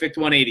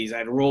 180s.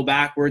 I'd roll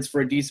backwards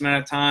for a decent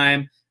amount of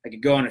time. I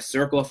could go in a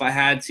circle if I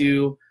had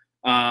to.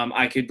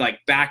 I could like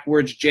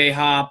backwards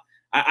J-hop.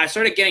 I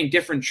started getting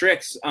different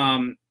tricks,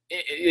 in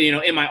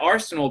my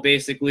arsenal,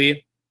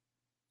 basically.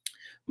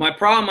 My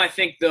problem, I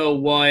think, though,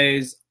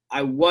 was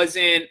I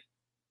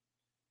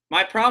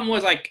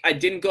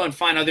didn't go and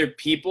find other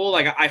people.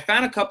 Like, I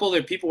found a couple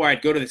other people where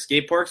I'd go to the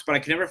skate parks, but I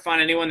could never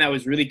find anyone that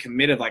was really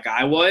committed like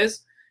I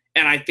was.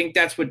 And I think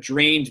that's what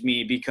drained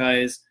me,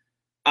 because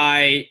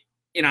I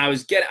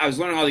was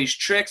learning all these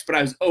tricks, but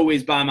I was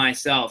always by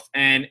myself.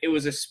 And it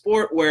was a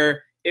sport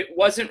where it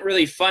wasn't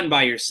really fun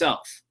by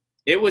yourself.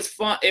 It was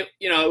fun. It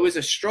was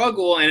a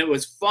struggle, and it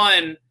was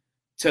fun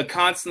to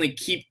constantly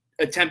keep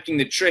attempting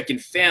the trick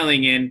and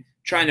failing and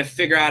trying to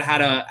figure out how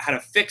to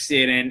fix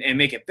it and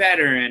make it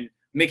better and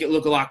make it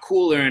look a lot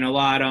cooler and a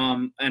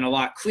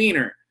lot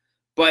cleaner.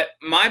 But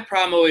my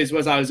problem always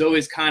was I was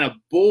always kind of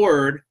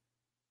bored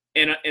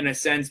in a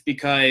sense,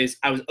 because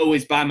I was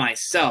always by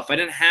myself. I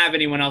didn't have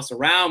anyone else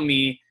around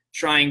me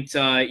trying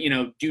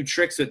to, do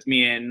tricks with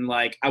me. And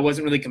like, I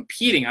wasn't really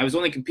competing. I was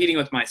only competing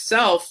with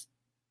myself,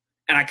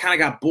 and I kind of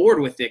got bored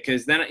with it,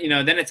 because then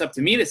it's up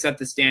to me to set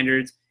the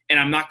standards, and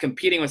I'm not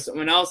competing with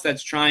someone else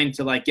that's trying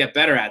to like get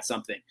better at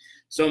something.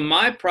 So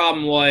my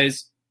problem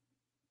was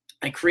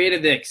I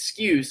created the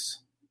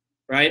excuse,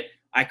 right?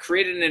 I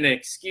created an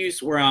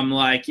excuse where I'm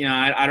like,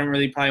 I don't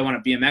really probably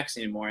want to BMX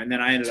anymore. And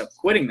then I ended up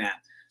quitting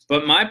that.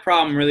 But my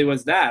problem really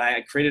was that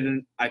I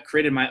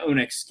created my own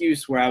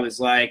excuse where I was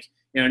like,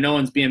 no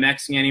one's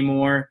BMXing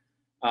anymore.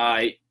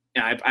 I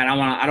don't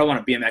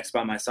want to BMX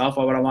by myself.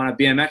 Why would I want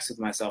to BMX with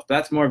myself? But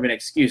that's more of an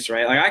excuse,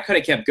 right? Like, I could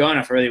have kept going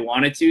if I really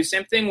wanted to.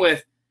 Same thing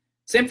with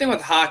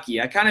hockey.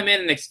 I kind of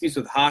made an excuse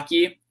with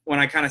hockey when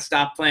I kind of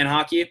stopped playing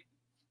hockey,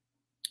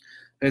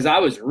 because I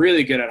was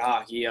really good at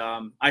hockey.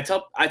 I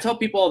tell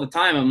people all the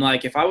time, I'm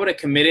like, if I would have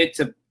committed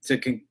to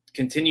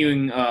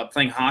continuing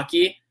playing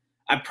hockey,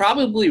 I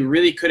probably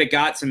really could have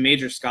got some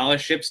major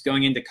scholarships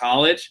going into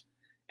college.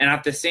 And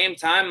at the same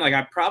time, like,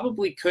 I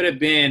probably could have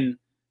been,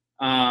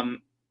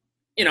 and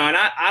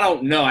I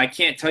don't know. I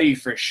can't tell you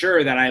for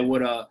sure that I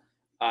would have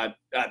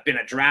been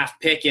a draft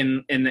pick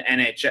in the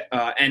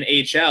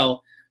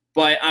NHL,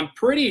 but I'm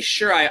pretty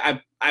sure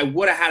I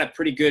would have had a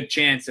pretty good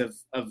chance of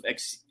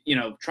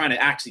trying to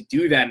actually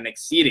do that and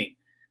exceeding.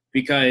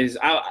 because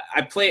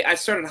I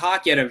started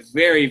hockey at a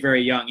very,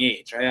 very young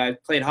age. I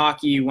played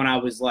hockey when I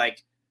was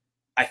like,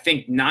 I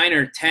think 9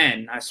 or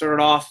 10. I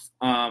started off,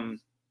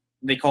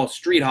 they call it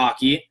street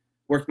hockey,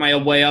 worked my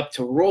way up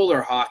to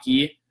roller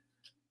hockey.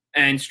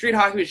 And street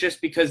hockey was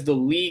just because the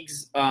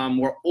leagues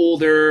were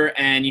older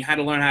and you had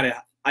to learn how to,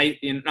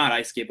 not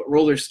ice skate, but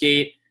roller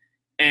skate.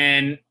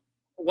 And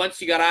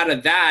once you got out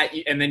of that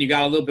and then you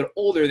got a little bit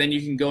older, then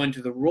you can go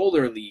into the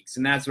roller leagues.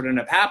 And that's what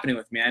ended up happening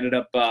with me. I ended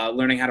up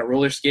learning how to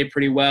roller skate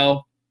pretty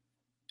well.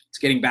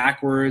 Skating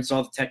backwards,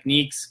 all the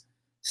techniques,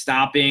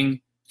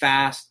 stopping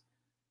fast,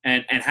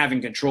 and having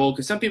control.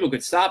 Because some people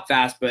could stop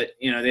fast, but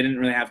they didn't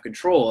really have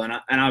control. And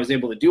I was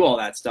able to do all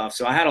that stuff.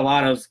 So I had a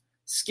lot of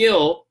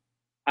skill.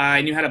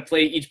 I knew how to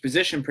play each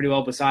position pretty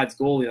well besides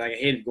goalie. Like I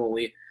hated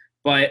goalie.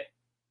 But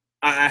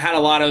I had a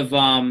lot of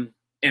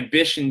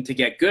ambition to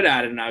get good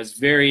at it, and I was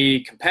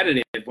very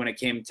competitive when it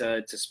came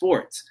to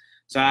sports.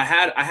 So I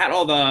had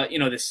all the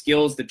the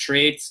skills, the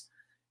traits,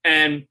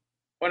 and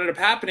what ended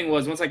up happening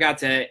was once I got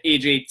to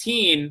age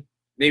 18,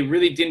 they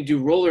really didn't do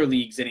roller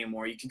leagues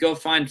anymore. You could go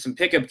find some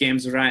pickup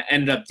games, which I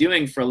ended up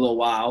doing for a little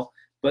while,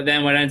 but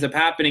then what ends up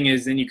happening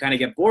is then you kind of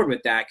get bored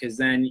with that because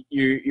then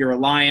you're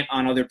reliant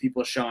on other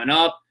people showing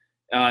up.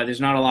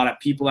 There's not a lot of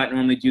people that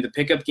normally do the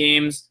pickup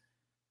games.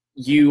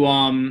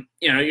 It's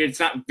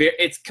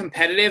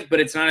competitive,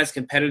 but it's not as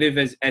competitive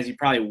as you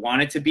probably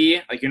want it to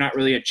be. Like you're not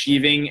really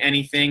achieving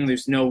anything.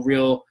 There's no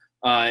real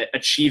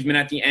achievement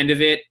at the end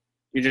of it.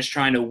 You're just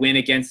trying to win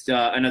against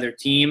another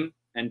team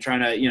and trying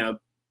to,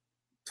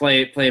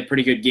 play a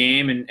pretty good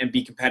game and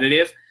be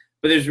competitive.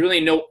 But there's really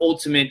no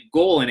ultimate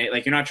goal in it.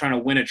 Like you're not trying to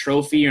win a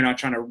trophy. You're not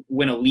trying to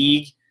win a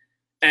league.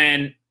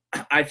 And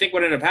I think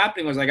what ended up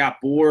happening was I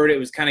got bored. It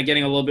was kind of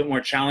getting a little bit more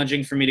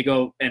challenging for me to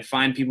go and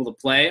find people to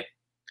play.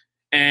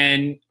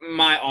 And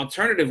my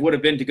alternative would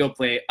have been to go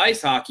play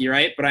ice hockey,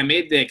 right? But I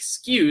made the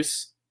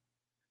excuse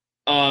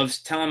of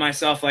telling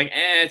myself, like,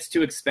 it's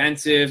too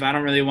expensive. I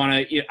don't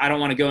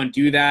want to go and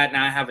do that.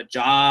 Now I have a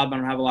job. I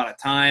don't have a lot of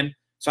time.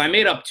 So I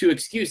made up 2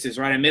 excuses,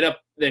 right? I made up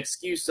the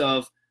excuse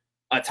of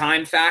a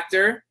time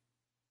factor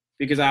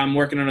because I'm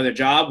working another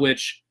job,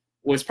 which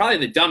was probably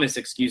the dumbest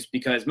excuse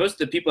because most of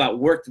the people that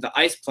worked at the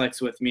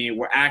Iceplex with me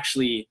were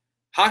actually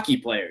hockey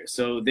players.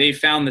 So they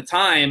found the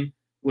time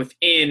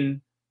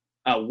within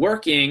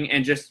working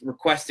and just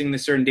requesting the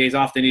certain days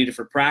off they needed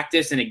for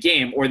practice and a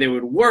game, or they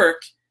would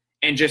work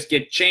and just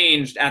get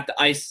changed at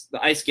the ice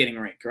skating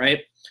rink, right?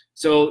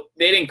 So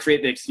they didn't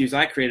create the excuse.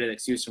 I created the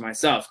excuse for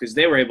myself because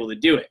they were able to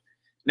do it.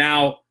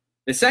 Now,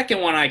 the second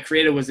one I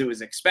created was it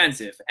was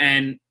expensive.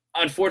 And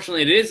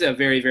unfortunately, it is a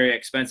very, very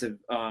expensive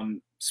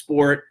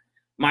sport.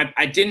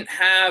 I didn't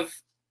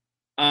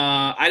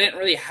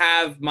really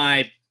have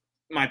my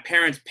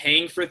parents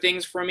paying for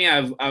things for me.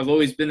 I've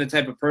always been the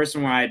type of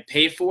person where I'd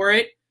pay for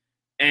it.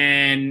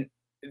 And,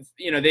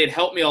 they'd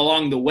help me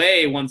along the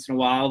way once in a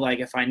while. Like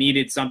if I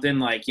needed something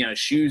like,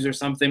 shoes or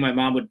something, my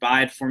mom would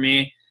buy it for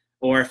me.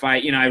 Or if I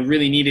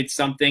really needed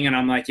something and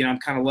I'm like, I'm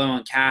kind of low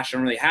on cash, I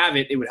don't really have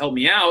it, it would help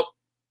me out.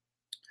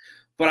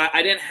 But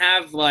I didn't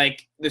have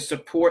like the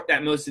support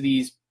that most of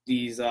these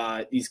kids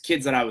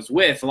that I was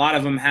with. A lot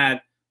of them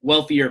had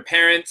wealthier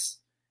parents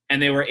and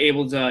they were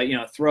able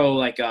to, throw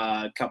like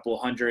a couple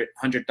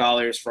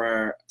 $100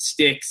 for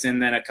sticks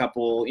and then a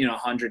couple,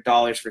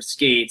 $100 for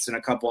skates and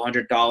a couple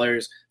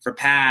 $100 for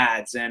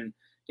pads. And,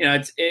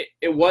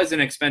 it was an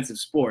expensive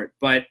sport,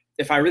 but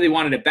if I really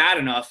wanted it bad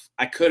enough,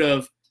 I could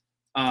have,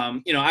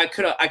 I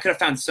could have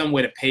found some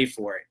way to pay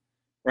for it.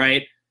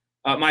 Right.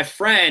 My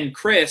friend,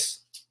 Chris,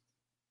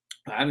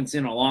 I haven't seen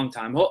him in a long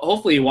time.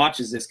 Hopefully he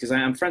watches this because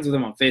I'm friends with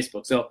him on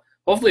Facebook. So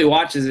hopefully he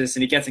watches this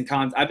and he gets in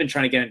contact. I've been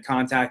trying to get in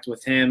contact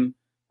with him,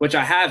 which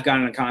I have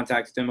gotten in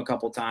contact with him a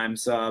couple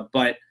times,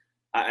 but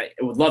I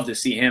would love to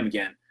see him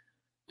again.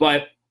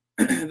 But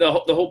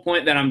the whole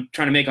point that I'm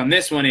trying to make on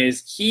this one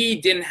is he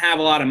didn't have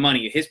a lot of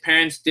money. His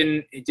parents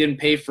didn't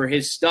pay for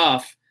his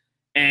stuff,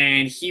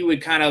 and he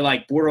would kind of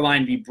like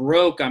borderline be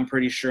broke, I'm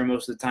pretty sure,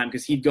 most of the time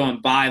because he'd go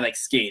and buy like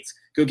skates,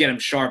 go get them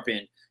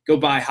sharpened, go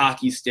buy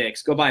hockey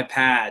sticks, go buy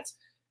pads.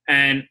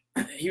 And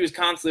he was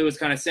constantly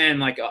kind of saying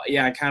like, oh,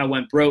 yeah, I kind of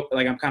went broke.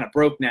 Like I'm kind of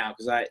broke now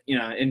because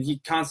and he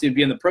constantly would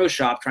be in the pro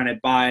shop trying to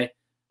buy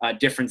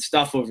different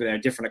stuff over there,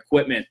 different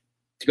equipment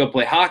to go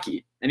play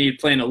hockey. And he'd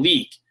play in a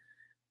league.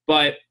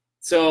 But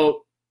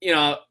so,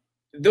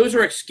 those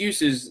are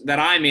excuses that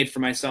I made for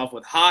myself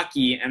with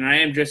hockey. And I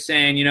am just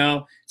saying,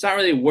 it's not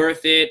really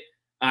worth it.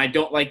 I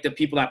don't like the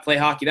people that play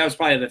hockey. That was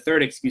probably the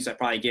third excuse I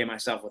probably gave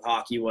myself with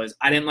hockey was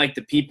I didn't like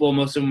the people.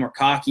 Most of them were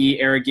cocky,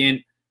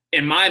 arrogant.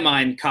 In my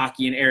mind,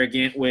 cocky and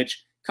arrogant,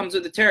 which comes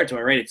with the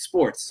territory, right? It's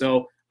sports.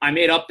 So I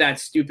made up that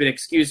stupid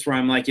excuse where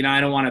I'm like, I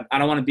don't want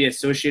to be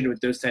associated with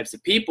those types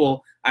of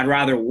people. I'd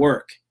rather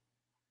work.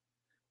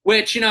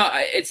 Which,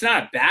 it's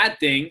not a bad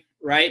thing,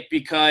 right?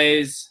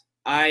 Because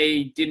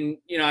I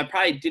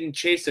probably didn't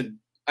chase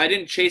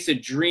a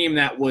dream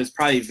that was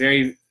probably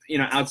very,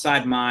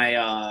 outside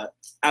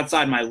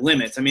my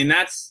limits. I mean,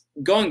 that's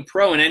going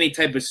pro in any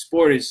type of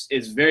sport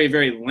is very,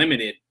 very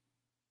limited.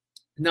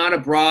 not a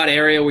broad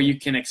area where you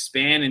can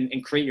expand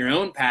and create your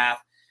own path.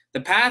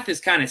 The path is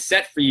kind of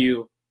set for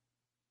you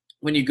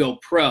when you go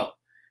pro.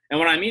 And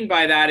what I mean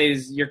by that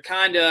is you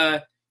tend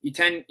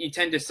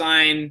to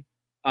sign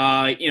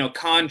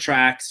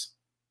contracts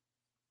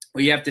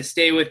where you have to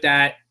stay with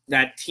that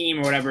team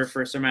or whatever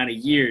for a certain amount of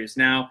years.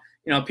 Now,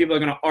 people are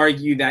going to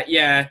argue that,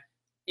 yeah,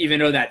 even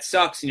though that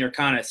sucks and you're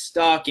kind of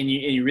stuck and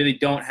you really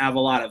don't have a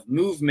lot of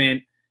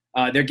movement,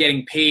 they're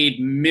getting paid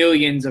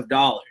millions of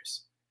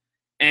dollars.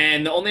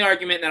 And the only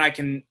argument that I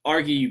can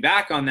argue you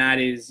back on that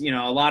is, a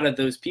lot of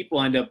those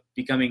people end up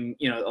becoming,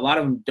 a lot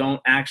of them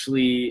don't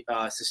actually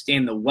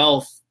sustain the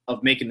wealth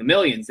of making the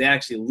millions. They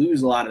actually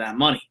lose a lot of that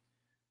money,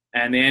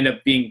 and they end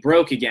up being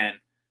broke again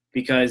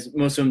because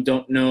most of them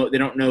don't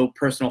know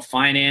personal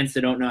finance.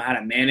 They don't know how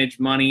to manage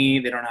money.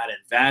 They don't know how to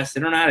invest. They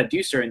don't know how to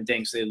do certain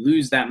things. So they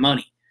lose that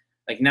money.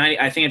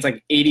 I think it's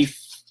like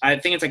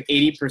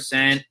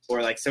 80%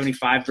 or like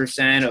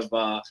 75% of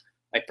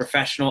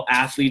professional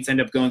athletes end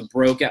up going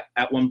broke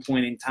at one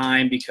point in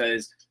time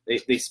because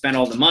they spend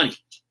all the money.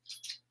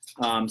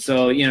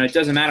 So it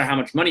doesn't matter how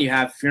much money you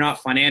have if you're not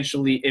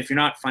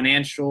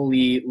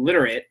financially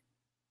literate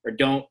or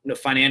don't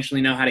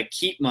financially know how to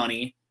keep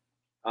money,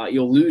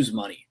 you'll lose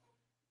money.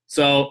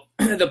 So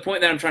the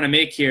point that I'm trying to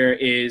make here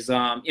is,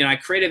 I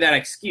created that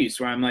excuse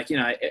where I'm like,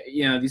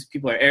 these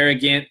people are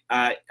arrogant.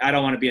 I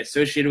don't want to be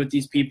associated with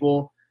these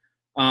people.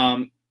 A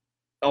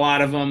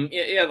lot of them,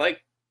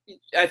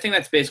 I think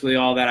that's basically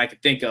all that I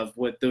could think of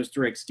with those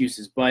three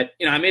excuses. But,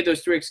 I made those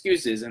three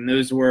excuses, and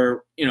those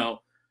were,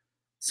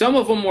 some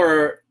of them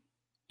were,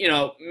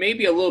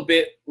 maybe a little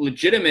bit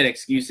legitimate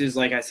excuses,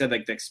 like I said,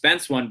 like the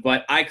expense one,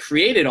 but I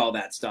created all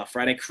that stuff,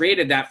 right? I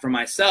created that for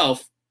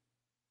myself.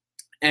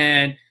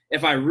 And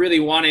if I really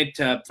wanted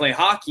to play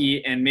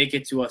hockey and make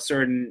it to a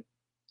certain,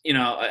 and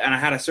I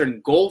had a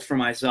certain goal for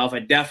myself, I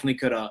definitely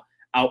could have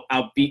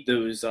outbeat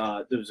those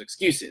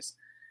excuses.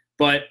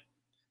 But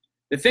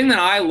the thing that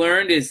I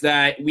learned is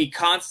that we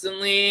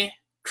constantly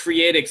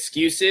create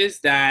excuses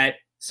that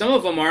some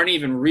of them aren't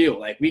even real.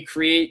 Like we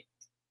create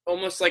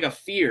almost like a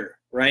fear,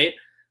 right?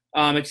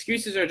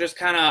 Excuses are just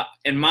kind of,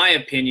 in my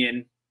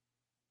opinion,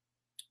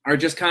 are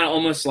just kind of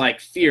almost like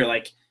fear.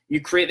 Like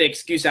you create the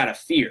excuse out of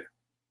fear.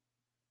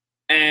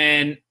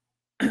 And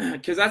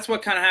because that's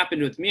what kind of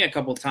happened with me a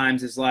couple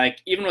times is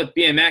like, even with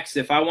BMX,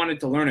 if I wanted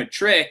to learn a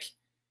trick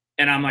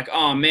and I'm like,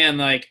 oh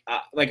man, I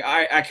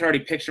could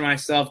already picture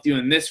myself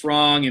doing this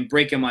wrong and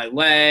breaking my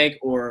leg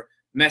or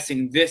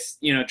messing this,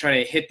 try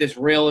to hit this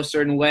rail a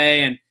certain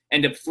way and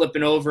end up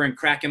flipping over and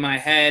cracking my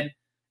head.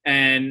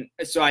 And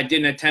so I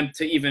didn't attempt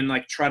to even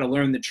try to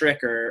learn the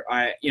trick, or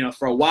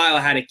for a while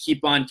I had to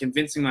keep on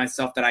convincing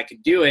myself that I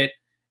could do it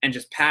and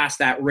just pass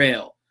that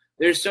rail.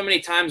 There's so many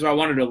times where I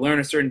wanted to learn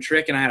a certain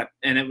trick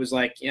and it was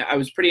like, I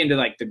was pretty into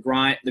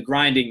the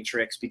grinding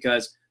tricks,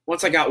 because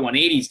once I got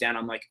 180s down,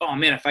 I'm like, oh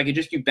man, if I could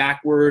just do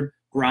backward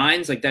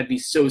grinds, that'd be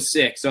so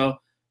sick. So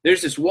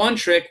there's this one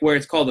trick where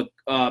it's called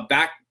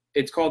not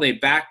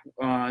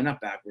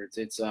backwards.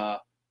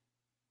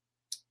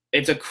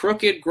 It's a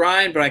crooked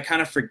grind, but I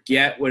kind of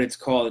forget what it's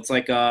called. It's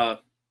like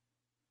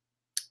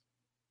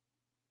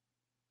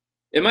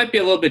it might be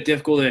a little bit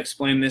difficult to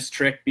explain this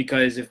trick,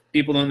 because if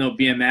people don't know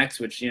BMX,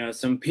 which,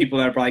 some people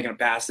that are probably going to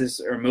pass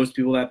this, or most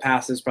people that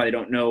pass this probably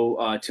don't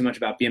know too much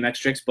about BMX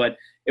tricks, but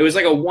it was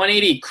like a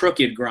 180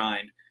 crooked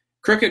grind.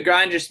 Crooked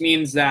grind just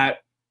means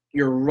that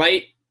your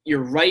right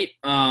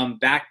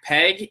back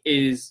peg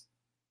is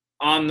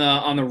on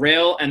the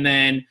rail, and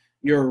then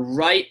your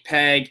right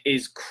peg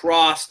is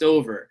crossed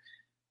over.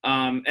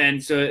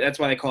 And so that's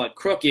why they call it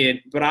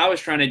crooked, but I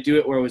was trying to do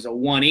it where it was a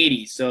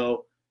 180.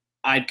 So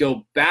I'd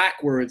go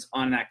backwards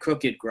on that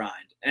crooked grind.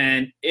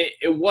 And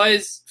it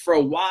was, for a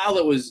while,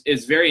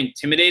 it's very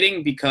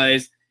intimidating,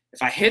 because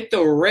if I hit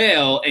the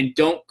rail and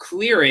don't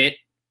clear it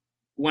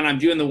when I'm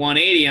doing the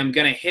 180, I'm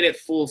going to hit it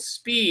full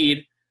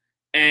speed,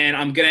 and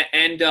I'm going to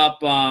end up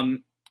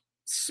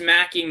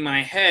smacking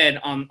my head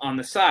on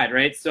the side,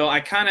 right? So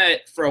I kind of,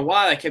 for a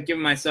while, I kept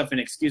giving myself an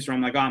excuse where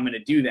I'm like, oh, I'm going to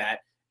do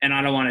that, and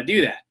I don't want to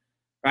do that,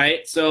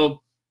 right?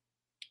 So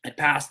I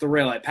passed the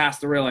rail,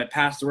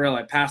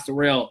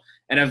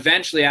 and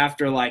eventually,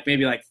 after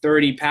maybe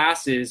 30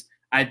 passes,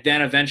 I'd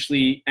then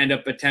eventually end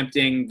up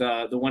attempting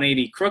the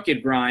 180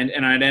 crooked grind,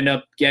 and I'd end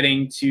up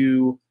getting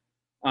to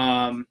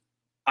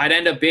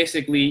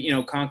basically,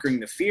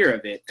 conquering the fear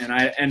of it, and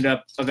I end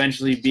up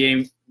eventually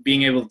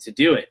being able to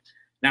do it.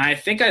 Now, I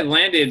think I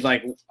landed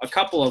a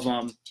couple of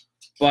them,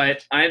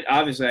 but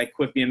I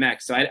quit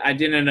BMX, so I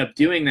didn't end up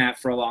doing that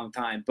for a long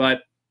time.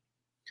 But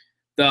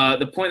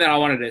the point that I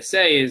wanted to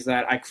say is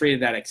that I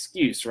created that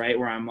excuse, right,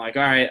 where I'm like,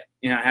 all right,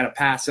 I had to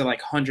pass it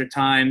 100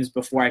 times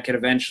before I could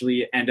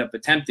eventually end up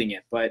attempting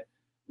it. But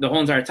the whole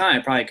entire time,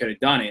 I probably could have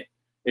done it.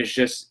 It's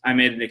just I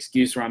made an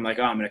excuse where I'm like,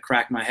 oh, I'm going to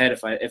crack my head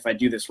if I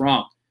do this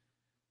wrong.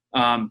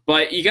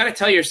 But you got to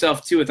tell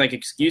yourself, too, with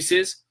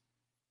excuses,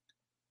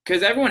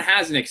 because everyone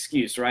has an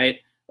excuse, right?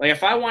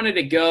 If I wanted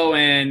to go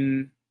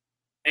and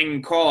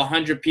call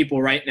 100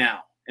 people right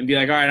now and be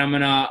like, all right, I'm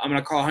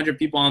gonna call 100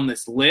 people on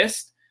this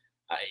list,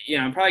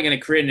 I'm probably going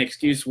to create an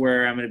excuse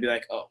where I'm going to be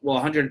like, oh, well,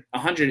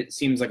 100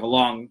 seems like a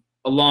long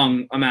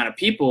amount of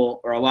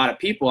people or a lot of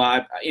people.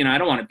 I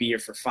don't want to be here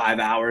for 5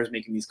 hours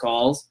making these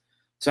calls.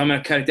 So I'm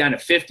going to cut it down to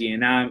 50.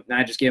 And now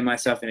I just gave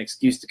myself an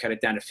excuse to cut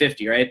it down to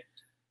 50. Right.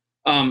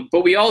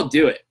 But we all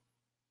do it,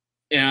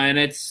 and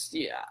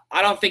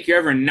I don't think you're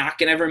ever not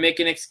going to ever make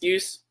an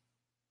excuse.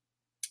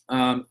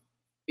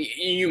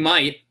 You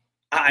might,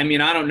 I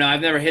don't know.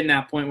 I've never hit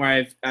that point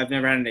where I've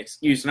never had an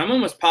excuse. And I'm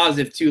almost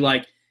positive too,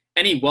 like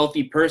any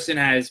wealthy person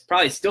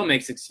probably still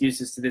makes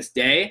excuses to this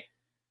day,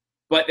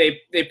 but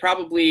they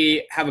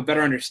probably have a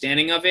better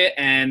understanding of it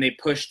and they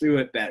push through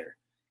it better.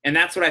 And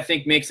that's what I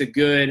think makes a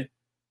good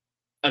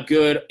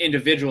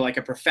individual, like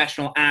a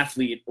professional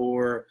athlete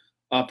or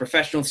a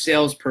professional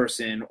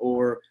salesperson,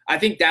 or I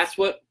think that's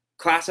what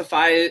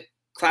classifies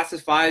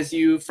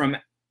you from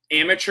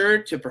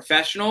amateur to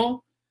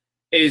professional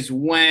is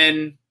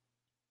when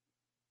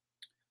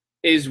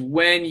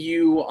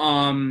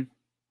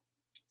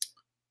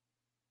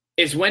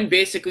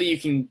basically you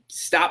can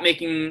stop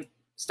making,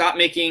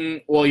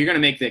 well, you're going to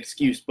make the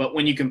excuse, but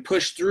when you can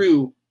push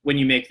through when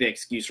you make the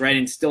excuse, right,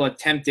 and still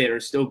attempt it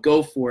or still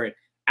go for it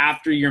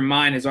after your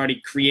mind has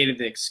already created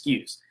the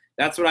excuse.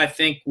 That's what I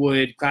think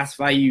would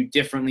classify you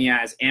differently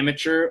as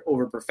amateur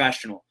over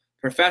professional.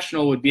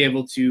 Professional would be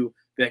able to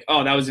be like,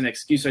 oh, that was an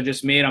excuse I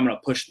just made. I'm going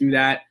to push through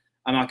that.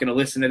 I'm not going to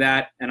listen to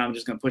that, and I'm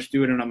just going to push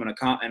through it, and I'm going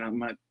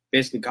to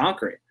basically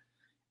conquer it.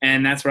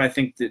 And that's what I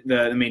think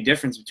the main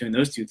difference between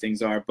those two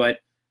things are. But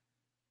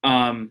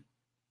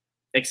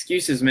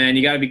excuses, man,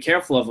 you got to be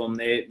careful of them.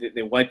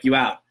 They wipe you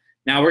out.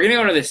 Now we're going to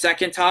go to the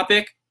second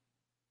topic,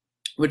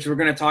 which we're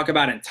going to talk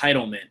about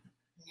entitlement.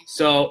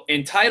 So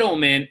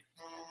entitlement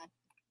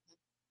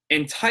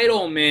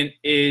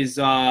is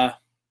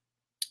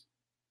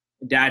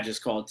Dad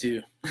just called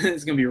too.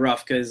 It's going to be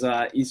rough because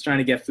he's trying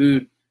to get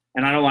food,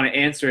 and I don't want to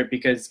answer it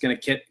because it's going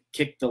to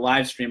kick the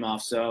live stream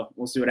off. So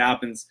we'll see what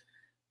happens.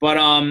 But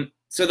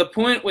so the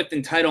point with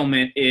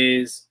entitlement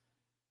is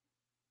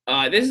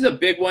this is a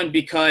big one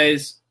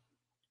because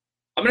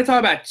I'm going to talk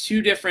about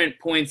two different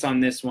points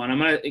on this one.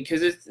 Because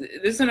this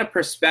is in a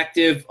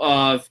perspective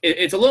of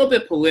it's a little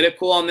bit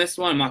political on this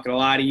one. I'm not going to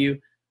lie to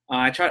you.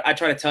 I try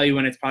to tell you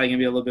when it's probably going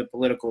to be a little bit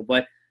political,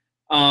 but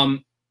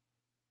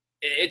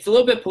it's a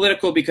little bit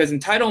political because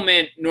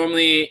entitlement,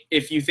 normally,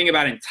 if you think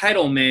about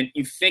entitlement,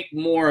 you think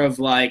more of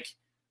like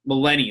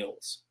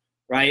millennials,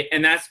 right?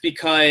 And that's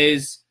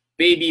because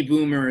baby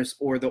boomers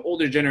or the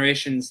older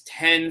generations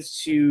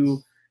tends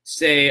to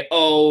say,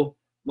 oh,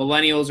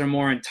 millennials are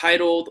more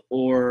entitled,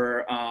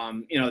 or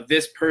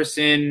this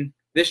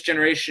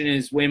generation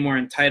is way more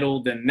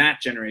entitled than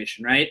that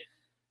generation, right?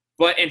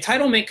 But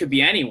entitlement could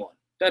be anyone.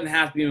 It doesn't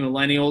have to be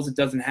millennials. It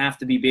doesn't have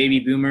to be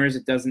baby boomers.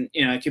 It doesn't,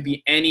 it could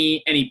be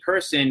any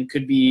person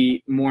could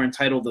be more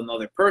entitled than the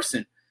other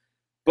person.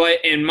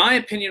 But in my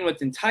opinion, with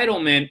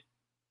entitlement,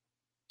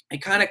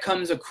 it kind of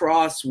comes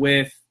across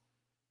with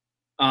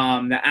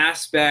the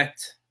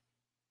aspect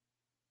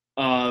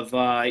of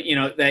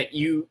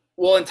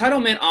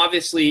entitlement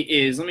obviously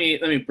is, let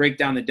me break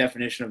down the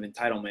definition of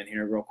entitlement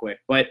here real quick.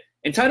 But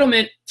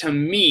entitlement to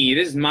me,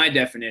 this is my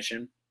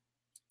definition,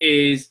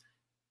 is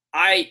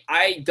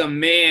I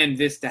demand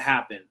this to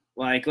happen.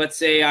 Like, let's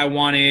say I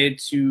wanted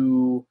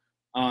to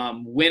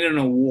win an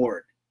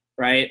award,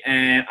 right?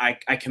 And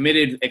I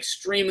committed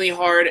extremely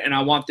hard and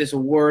I want this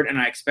award and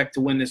I expect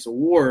to win this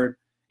award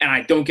and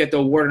I don't get the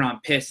award and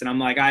I'm pissed and I'm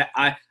like,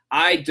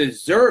 I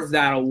deserve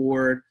that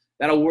award.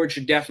 That award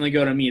should definitely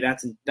go to me.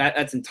 That's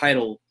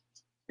entitlement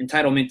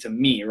to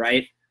me,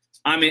 right?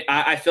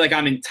 I feel like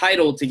I'm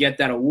entitled to get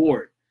that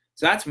award.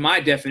 So that's my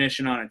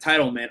definition on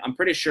entitlement. I'm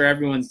pretty sure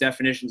everyone's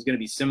definition is going to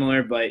be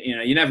similar, but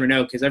you never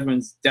know because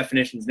everyone's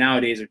definitions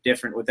nowadays are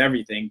different with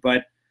everything.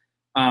 But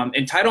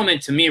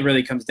entitlement to me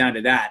really comes down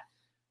to that.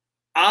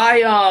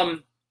 I've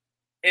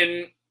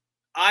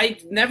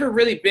never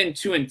really been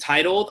too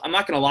entitled. I'm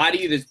not going to lie to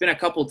you. There's been a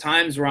couple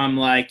times where I'm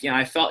like,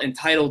 I felt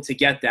entitled to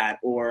get that,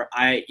 or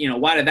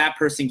why did that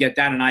person get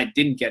that and I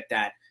didn't get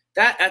that?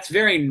 That's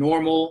very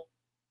normal.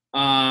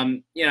 I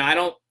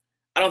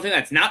don't think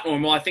that's not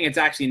normal. I think it's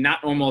actually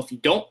not normal if you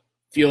don't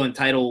feel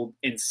entitled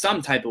in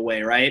some type of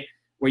way, right?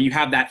 Where you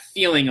have that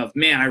feeling of,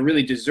 man, I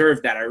really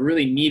deserve that. I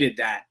really needed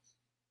that.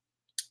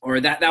 Or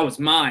that was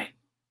mine,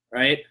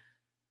 right?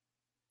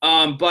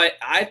 But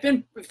I've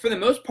been, for the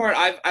most part,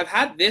 I've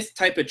had this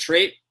type of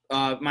trait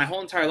my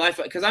whole entire life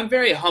because I'm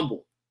very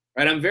humble,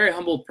 right? I'm a very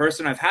humble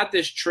person. I've had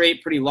this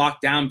trait pretty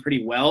locked down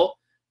pretty well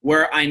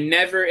where I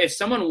never, if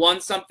someone won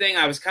something,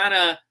 I was kind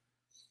of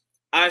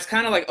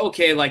like,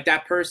 okay, like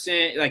that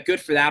person, like good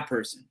for that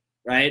person,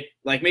 right?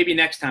 Like maybe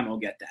next time I'll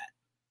get that.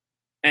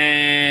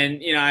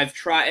 And, I've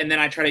tried, and then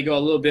I try to go a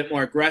little bit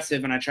more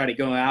aggressive and I try to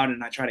go out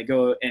and I try to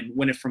go and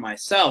win it for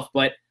myself.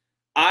 But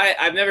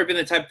I've never been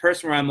the type of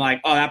person where I'm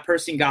like, oh, that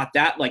person got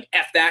that, like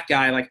F that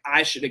guy, like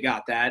I should have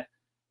got that,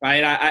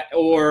 right?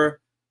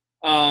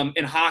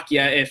 In hockey,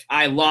 if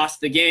I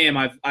lost the game,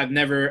 I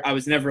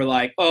was never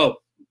like, oh,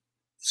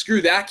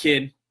 screw that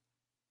kid,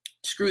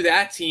 screw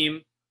that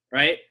team,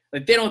 right?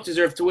 Like they don't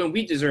deserve to win,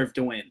 we deserve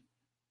to win.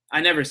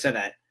 I never said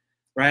that,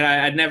 right?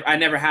 I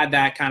never had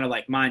that kind of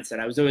like mindset.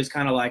 I was always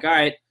kind of like, all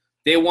right,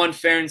 they won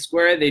fair and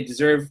square. They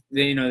deserve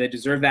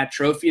that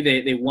trophy.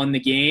 They won the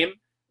game.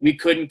 We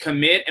couldn't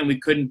commit and we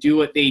couldn't do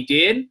what they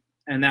did,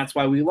 and that's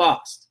why we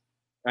lost,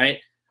 right?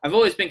 I've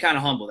always been kind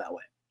of humble that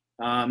way.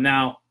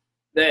 Now,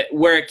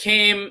 where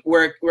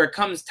it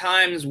comes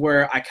times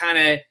where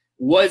I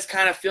was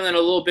feeling a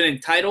little bit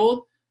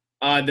entitled,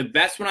 the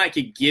best one I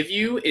could give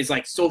you is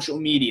like social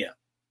media,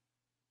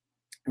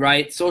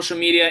 right? Social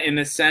media in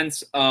the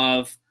sense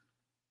of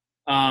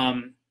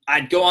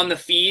I'd go on the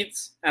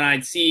feeds and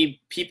I'd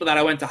see people that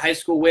I went to high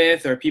school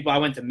with or people I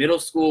went to middle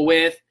school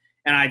with,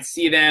 and I'd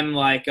see them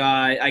like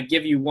I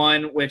give you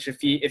one, which if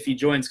he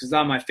joins, because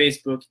on my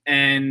Facebook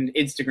and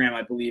Instagram,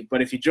 I believe,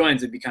 but if he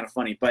joins, it'd be kind of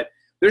funny. But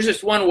there's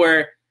this one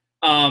where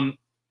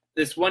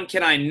this one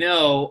kid I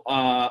know,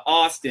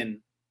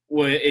 Austin,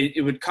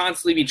 it would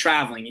constantly be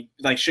traveling. He'd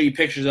like show you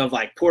pictures of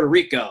like Puerto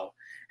Rico,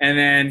 and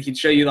then he'd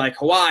show you like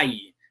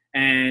Hawaii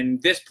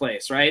and this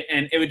place, right?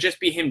 And it would just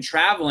be him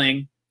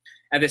traveling.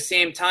 At the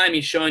same time,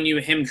 he's showing you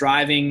him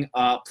driving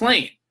a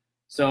plane.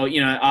 So,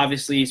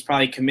 obviously he's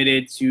probably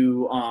committed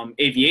to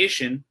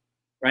aviation,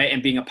 right,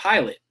 and being a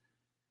pilot.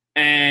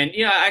 And,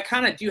 I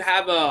kind of do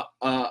have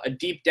a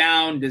deep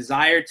down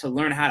desire to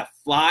learn how to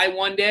fly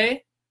one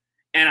day.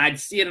 And I'd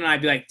see it and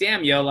I'd be like,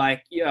 damn,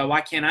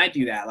 why can't I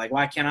do that? Like,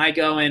 why can't I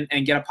go and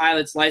get a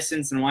pilot's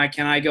license? And why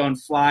can't I go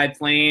and fly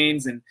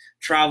planes and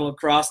travel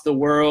across the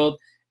world?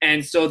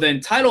 And so the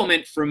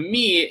entitlement for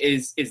me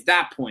is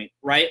that point,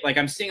 right? Like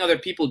I'm seeing other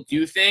people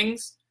do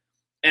things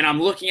and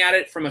I'm looking at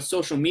it from a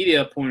social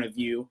media point of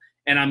view,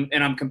 and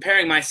I'm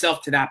comparing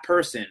myself to that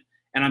person.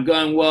 And I'm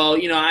going, well,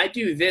 I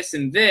do this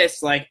and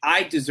this, like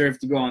I deserve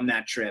to go on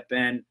that trip.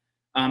 And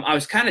I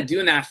was kind of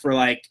doing that for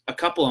like a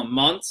couple of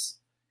months.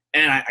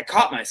 And I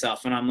caught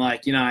myself, and I'm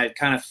like, I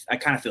kind of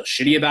feel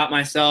shitty about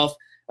myself.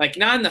 Like,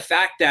 not in the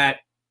fact that,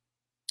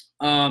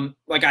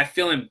 like I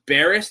feel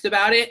embarrassed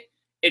about it.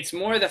 It's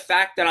more the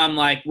fact that I'm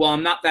like, well,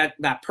 I'm not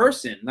that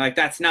person. Like,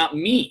 that's not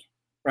me,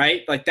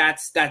 right? Like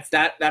that's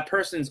that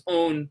person's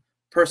own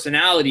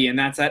personality, and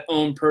that's that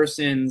own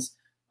person's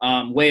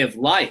way of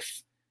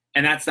life.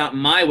 And that's not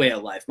my way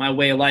of life. My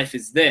way of life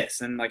is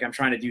this, and like I'm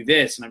trying to do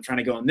this, and I'm trying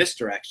to go in this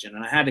direction.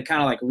 And I had to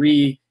kind of like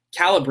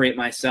recalibrate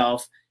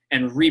myself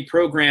and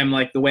reprogram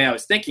like the way I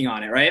was thinking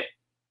on it, right?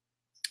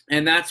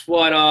 And that's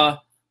what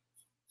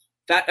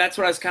that's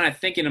what I was kind of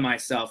thinking to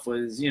myself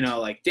was,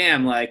 like,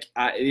 damn, like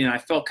I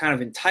felt kind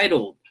of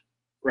entitled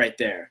right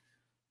there.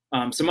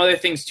 Some other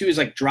things too is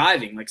like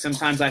driving. Like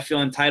sometimes I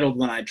feel entitled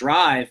when I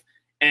drive,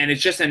 and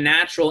it's just a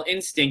natural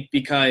instinct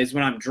because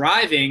when I'm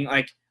driving,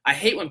 like I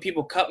hate when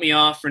people cut me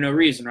off for no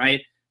reason,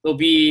 right? There'll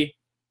be,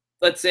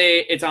 let's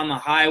say it's on the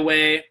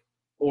highway.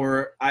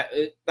 Or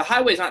the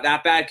highway's not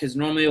that bad because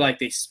normally like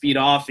they speed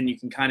off and you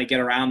can kind of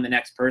get around the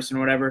next person or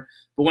whatever.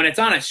 But when it's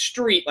on a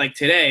street like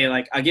today,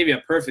 like I'll give you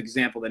a perfect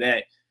example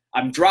today.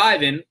 I'm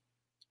driving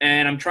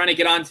and I'm trying to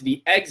get onto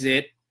the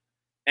exit,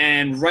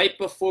 and right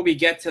before we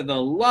get to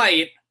the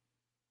light,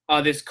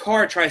 this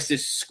car tries to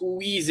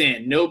squeeze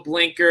in. No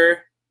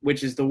blinker,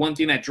 which is the one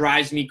thing that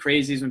drives me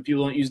crazy is when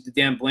people don't use the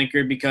damn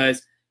blinker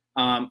because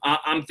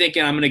I'm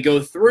thinking I'm going to go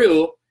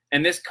through,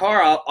 and this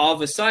car all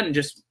of a sudden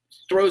just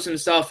throws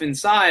himself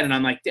inside, and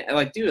I'm like,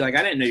 dude, like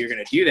I didn't know you were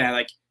gonna do that.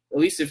 Like, at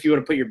least if you would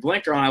have put your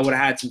blinker on, I would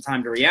have had some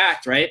time to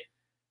react, right?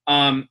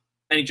 And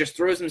he just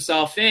throws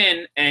himself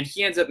in, and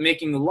he ends up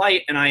making the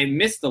light, and I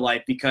missed the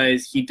light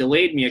because he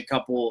delayed me a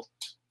couple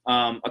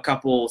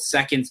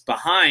seconds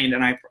behind,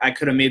 and I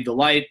could have made the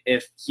light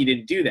if he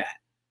didn't do that,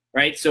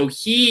 right? So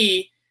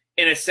he,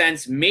 in a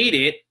sense, made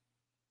it,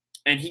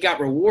 and he got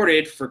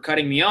rewarded for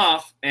cutting me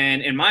off.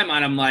 And in my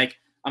mind, I'm like,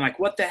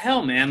 what the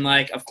hell, man?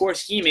 Like, of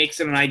course he makes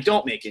it and I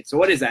don't make it. So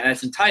what is that?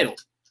 That's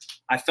entitled.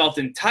 I felt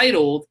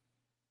entitled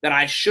that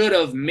I should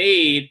have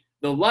made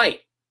the light,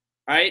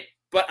 right?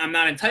 But I'm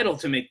not entitled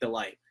to make the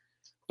light.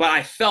 But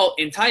I felt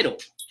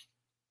entitled,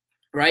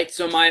 right?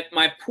 So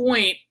my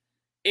point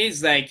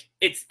is like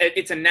it's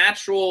a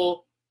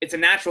natural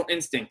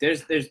instinct.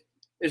 There's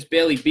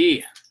Bailey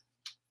B.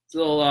 It's a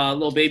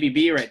little baby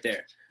B right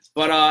there.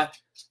 But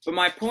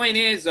my point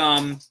is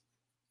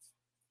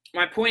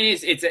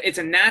it's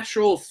a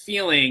natural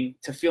feeling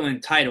to feel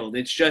entitled.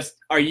 It's just,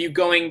 are you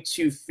going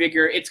to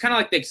figure, it's kind of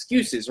like the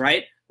excuses,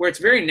 right? Where it's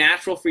very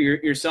natural for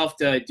yourself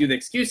to do the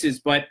excuses,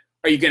 but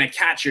are you going to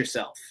catch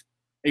yourself?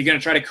 Are you going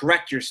to try to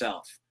correct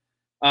yourself?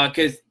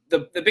 Because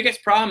the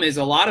biggest problem is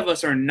a lot of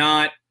us are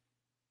not,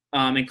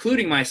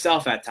 including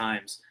myself at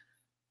times,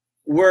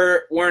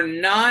 we're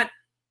not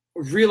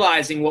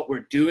realizing what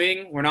we're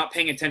doing. We're not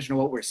paying attention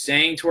to what we're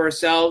saying to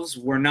ourselves.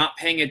 We're not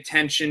paying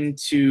attention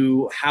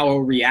to how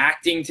we're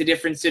reacting to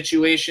different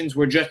situations.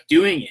 We're just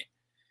doing it.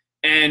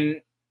 And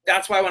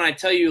that's why when I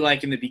tell you,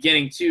 like in the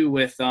beginning too,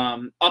 with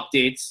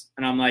updates,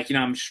 and I'm like,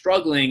 I'm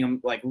struggling, I'm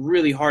like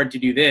really hard to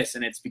do this.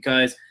 And it's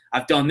because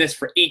I've done this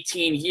for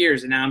 18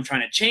 years and now I'm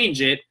trying to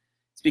change it.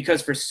 It's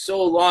because for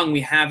so long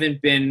we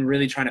haven't been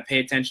really trying to pay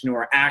attention to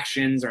our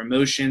actions, our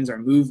emotions, our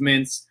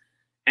movements.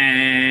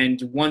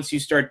 And once you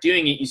start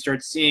doing it, you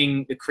start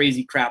seeing the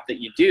crazy crap that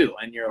you do.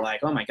 And you're like,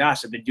 oh my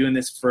gosh, I've been doing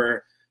this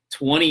for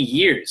 20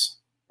 years,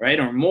 right?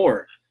 Or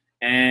more.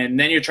 And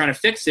then you're trying to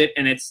fix it.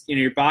 And it's, you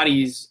know, your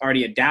body's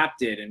already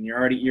adapted and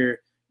your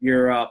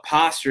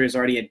posture is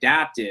already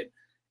adapted.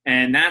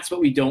 And that's what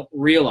we don't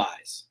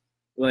realize.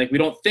 Like, we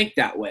don't think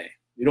that way.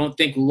 We don't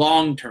think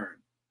long-term.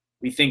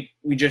 We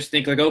just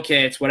think like,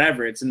 okay, it's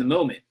whatever. It's in the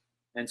moment.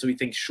 And so we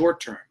think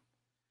short-term.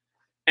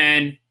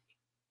 And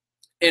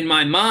in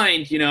my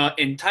mind, you know,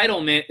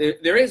 entitlement,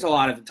 there is a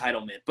lot of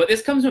entitlement, but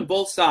this comes from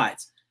both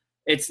sides.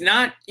 It's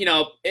not,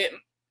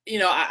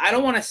 I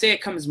don't want to say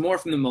it comes more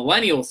from the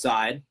millennial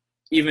side,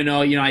 even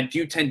though, you know, I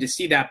do tend to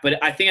see that,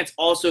 but I think it's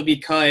also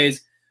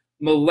because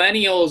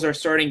millennials are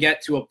starting to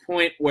get to a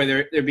point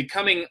where they're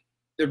becoming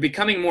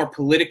more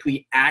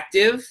politically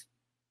active.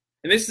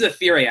 And this is a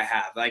theory I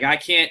have. Like, I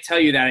can't tell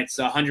you that it's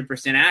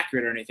 100%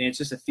 accurate or anything. It's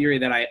just a theory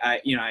that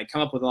I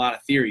come up with a lot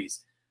of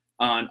theories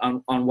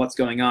on what's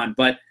going on.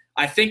 But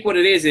I think what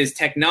it is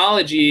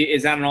technology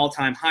is at an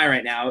all-time high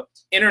right now.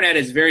 Internet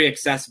is very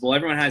accessible.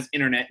 Everyone has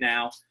internet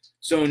now.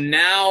 So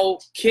now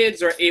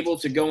kids are able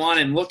to go on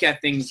and look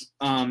at things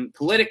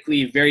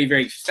politically very,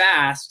 very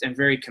fast and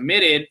very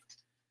committed.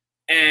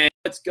 And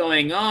what's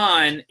going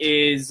on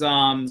is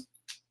I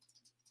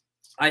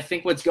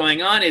think what's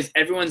going on is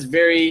everyone's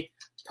very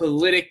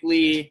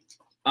politically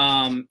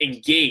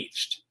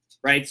engaged,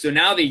 right? So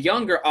now the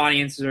younger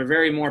audiences are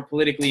very more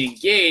politically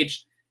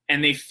engaged,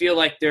 and they feel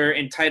like they're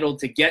entitled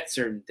to get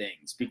certain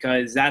things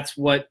because that's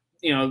what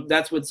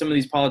some of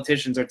these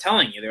politicians are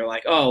telling you. They're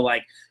like, oh,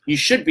 like, you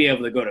should be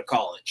able to go to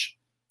college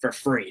for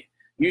free.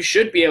 You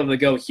should be able to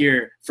go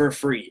here for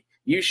free.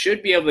 You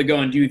should be able to go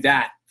and do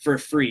that for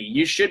free.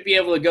 You should be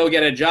able to go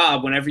get a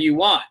job whenever you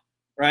want,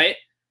 right?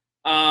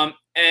 And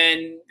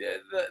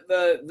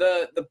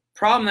the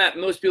problem that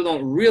most people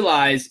don't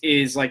realize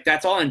is, like,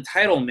 that's all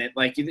entitlement.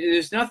 Like,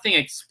 there's nothing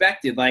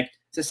expected. Like,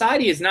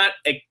 society is not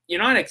 –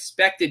 you're not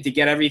expected to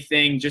get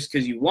everything just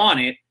because you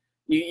want it.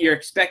 You're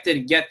expected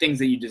to get things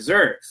that you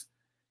deserve.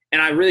 And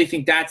I really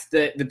think that's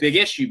the big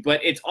issue. But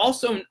it's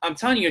also – I'm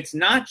telling you, it's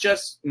not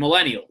just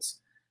millennials.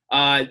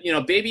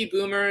 Baby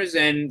boomers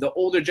and the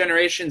older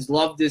generations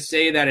love to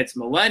say that it's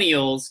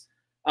millennials.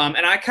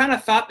 And I kind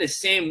of thought the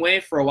same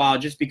way for a while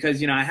just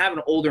because, I have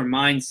an older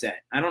mindset.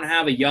 I don't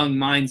have a young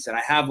mindset.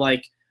 I have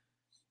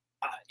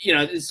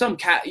some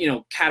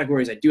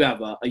categories I do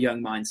have a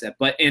young mindset,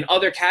 but in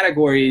other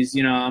categories,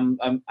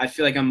 I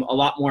feel like I'm a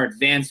lot more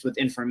advanced with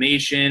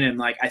information and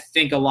like I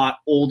think a lot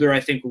older. I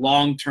think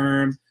long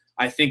term.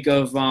 I think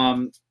of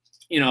how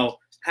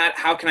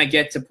can I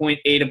get to point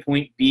A to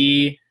point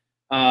B?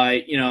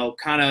 I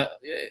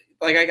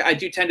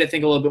do tend to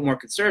think a little bit more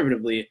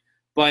conservatively,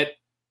 but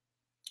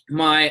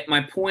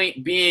my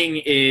point being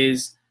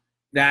is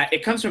that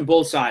it comes from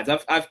both sides.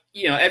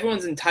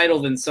 Everyone's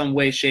entitled in some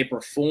way, shape,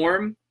 or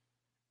form.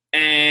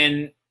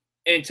 And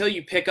until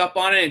you pick up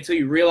on it, until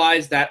you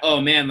realize that,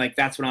 oh man, like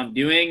that's what I'm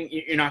doing,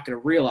 you're not going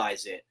to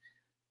realize it.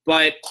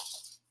 But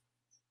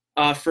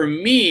for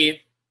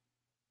me,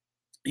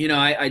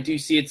 I do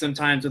see it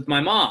sometimes with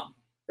my mom,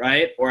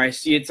 right? Or I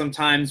see it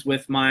sometimes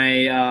with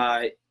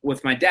my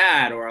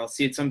dad, or I'll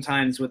see it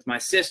sometimes with my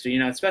sister,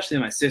 especially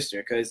my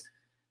sister, because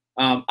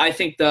I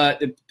think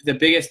the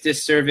biggest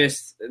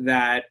disservice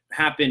that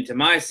happened to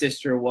my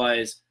sister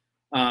was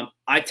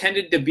I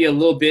tended to be a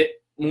little bit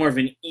more of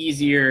an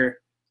easier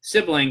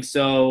sibling.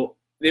 So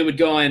they would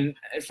go in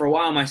for a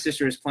while. My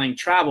sister was playing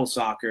travel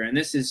soccer, and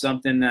this is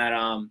something that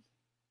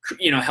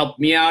helped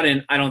me out,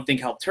 and I don't think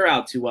helped her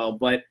out too well.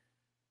 But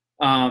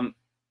when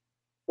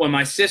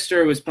my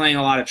sister was playing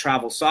a lot of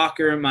travel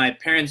soccer, my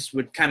parents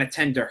would kind of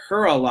tend to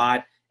her a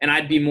lot, and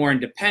I'd be more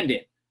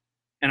independent.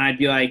 And I'd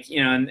be like,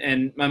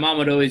 and my mom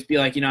would always be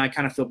like, I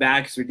kind of feel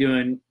bad because we're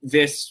doing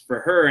this for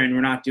her and we're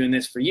not doing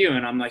this for you.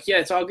 And I'm like, yeah,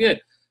 it's all good.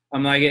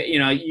 I'm like,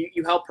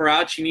 you help her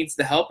out. She needs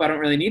the help. I don't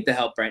really need the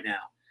help right now.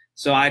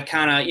 So I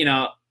kind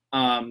of,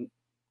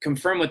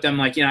 confirm with them,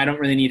 like, I don't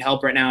really need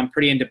help right now. I'm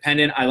pretty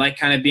independent. I like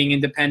kind of being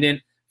independent.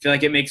 I feel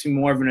like it makes me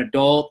more of an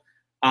adult.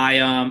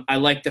 I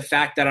like the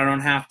fact that I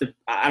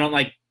don't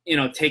like,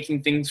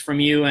 taking things from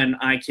you, and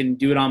I can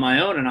do it on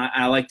my own. And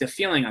I like the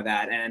feeling of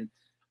that. And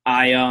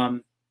I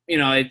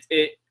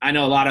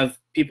know a lot of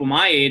people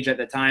my age at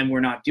the time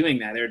were not doing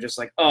that. They were just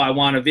like, oh, I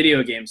want a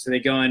video game. So they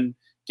go and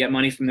get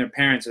money from their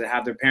parents, or they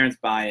have their parents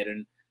buy it.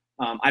 And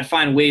I'd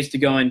find ways to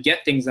go and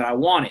get things that I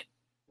wanted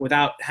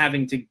without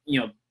having to,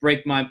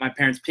 break my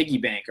parents' piggy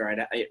bank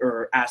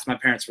or ask my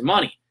parents for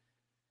money.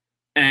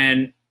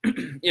 And,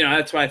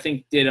 that's what I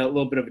think did a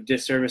little bit of a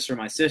disservice for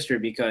my sister,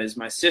 because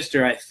my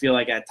sister, I feel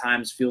like at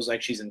times feels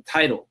like she's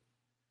entitled.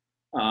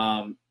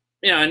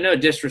 No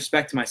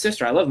disrespect to my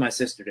sister. I love my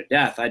sister to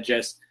death. I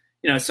just,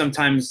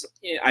 sometimes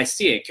I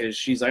see it because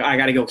she's like, I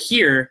got to go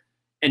here,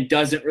 and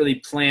doesn't really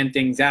plan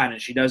things out.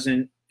 And she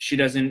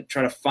doesn't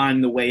try to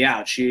find the way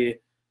out. She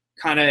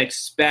kind of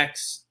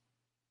expects,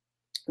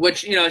 which,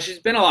 she's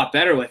been a lot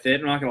better with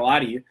it. I'm not going to lie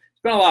to you.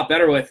 She's been a lot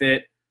better with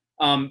it.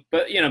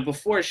 But,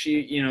 before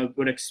she,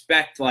 would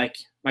expect like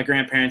my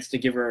grandparents to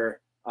give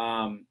her,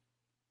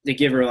 to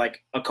give her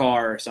like a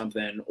car or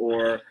something,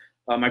 or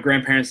my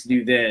grandparents to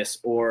do this,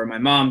 or my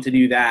mom to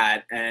do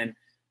that. And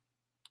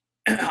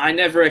I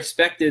never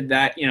expected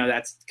that,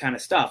 that's kind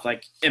of stuff.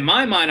 Like in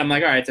my mind, I'm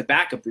like, all right, it's a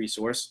backup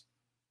resource,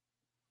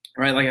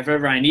 right? Like if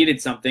ever I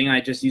needed something,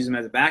 I just use them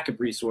as a backup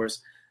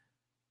resource.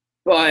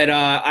 But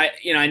I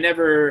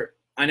never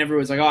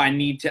was like, oh, I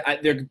need to.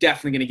 They're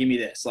definitely going to give me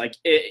this. Like,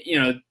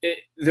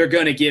 they're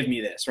going to give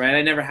me this, right?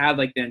 I never had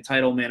like the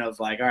entitlement of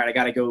like, all right, I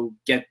got to go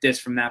get this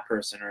from that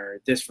person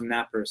or this from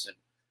that person.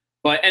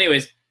 But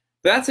anyways,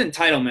 that's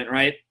entitlement,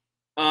 right?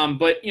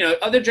 But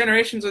other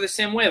generations are the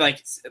same way.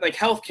 Like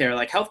healthcare.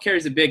 Like healthcare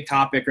is a big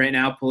topic right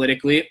now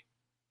politically,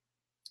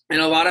 and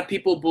a lot of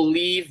people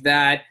believe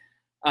that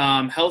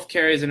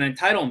healthcare is an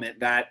entitlement,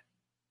 that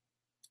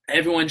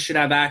everyone should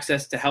have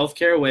access to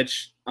healthcare,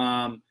 which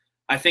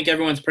I think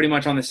everyone's pretty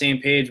much on the same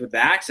page with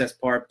the access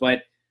part.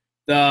 But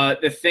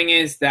the thing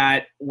is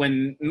that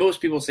when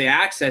most people say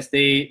access,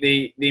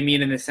 they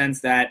mean in the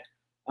sense that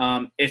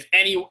if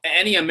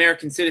any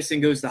American citizen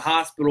goes to the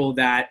hospital,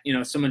 that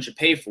someone should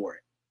pay for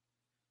it,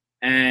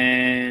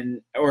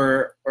 and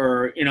or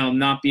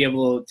not be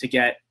able to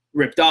get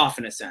ripped off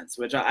in a sense,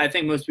 which I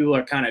think most people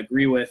are kind of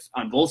agree with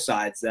on both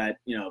sides, that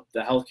the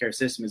healthcare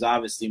system is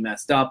obviously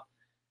messed up,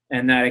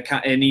 and that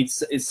it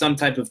needs some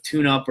type of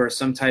tune-up or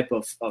some type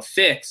of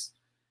fix.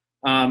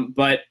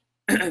 But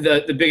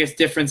the biggest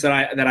difference that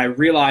I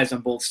realize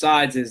on both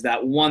sides is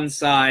that one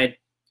side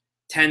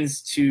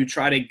tends to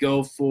try to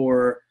go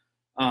for,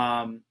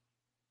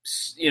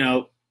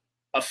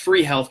 a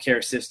free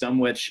healthcare system,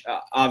 which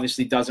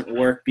obviously doesn't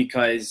work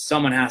because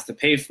someone has to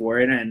pay for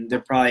it, and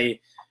they're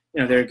probably,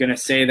 they're going to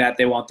say that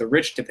they want the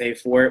rich to pay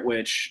for it,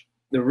 which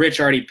the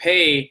rich already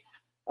pay,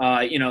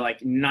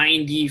 like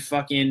 90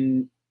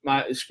 fucking.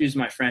 Excuse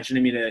my French. I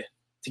didn't mean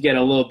to get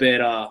a little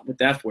bit with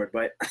the F word,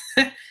 but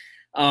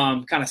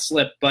kind of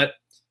slipped. But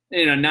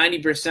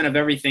 90% of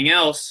everything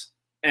else,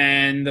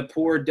 and the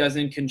poor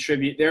doesn't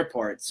contribute their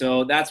part.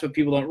 So that's what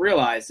people don't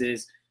realize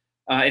is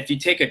if you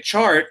take a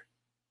chart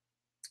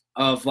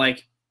of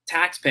like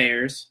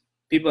taxpayers,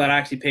 people that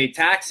actually pay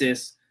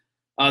taxes,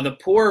 the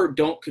poor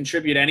don't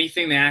contribute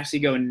anything. They actually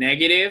go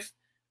negative.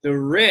 The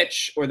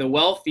rich or the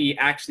wealthy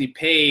actually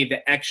pay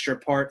the extra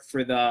part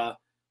for the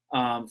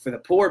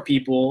poor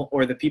people,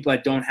 or the people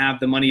that don't have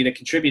the money to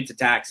contribute to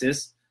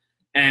taxes.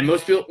 And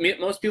most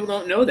people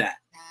don't know that,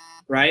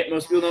 right?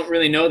 Most people don't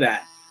really know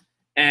that.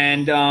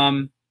 And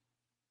the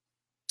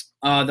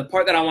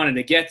part that I wanted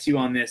to get to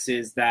on this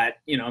is that,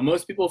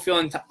 most people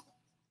feel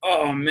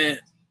oh man,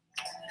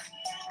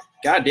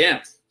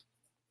 goddamn,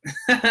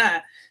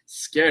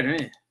 scared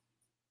me.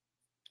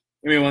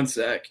 Give me one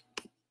sec.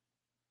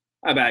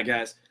 My bad,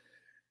 guys.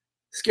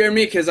 Scared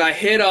me because I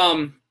hit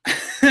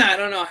I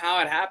don't know how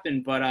it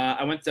happened, but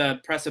I went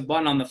to press a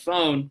button on the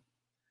phone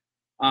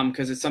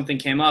because something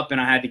came up and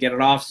I had to get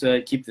it off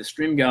to keep the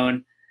stream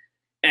going.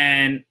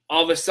 And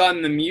all of a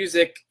sudden, the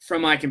music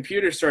from my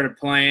computer started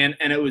playing,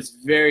 and it was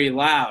very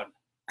loud.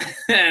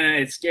 And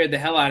it scared the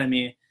hell out of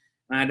me.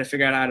 And I had to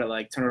figure out how to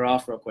like turn it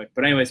off real quick.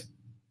 But anyways,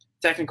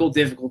 technical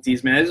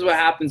difficulties, man. This is what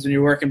happens when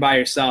you're working by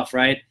yourself,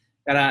 right?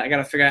 I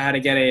gotta figure out how to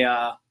get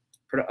a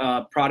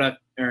product,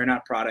 or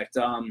not product.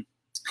 I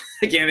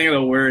can't think of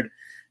the word.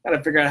 Got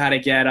to figure out how to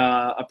get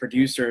a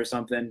producer or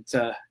something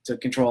to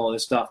control all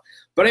this stuff.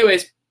 But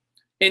anyways,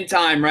 in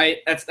time, right?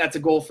 That's a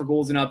goal for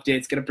Goals and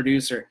Updates. Get a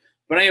producer.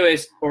 But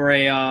anyways, or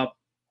a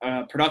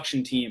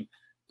production team.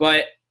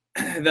 But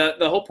the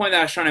whole point that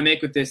I was trying to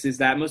make with this is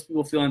that most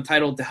people feel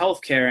entitled to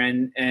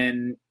healthcare,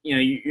 and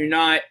you're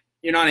not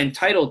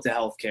entitled to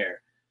healthcare.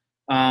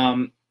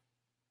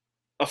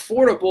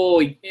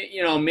 Affordable,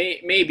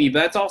 maybe, but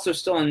that's also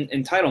still an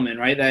entitlement,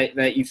 right?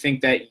 That you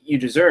think that you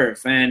deserve.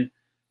 And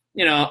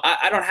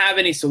I don't have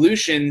any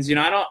solutions.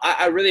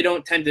 I really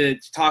don't tend to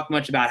talk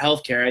much about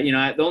healthcare.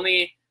 The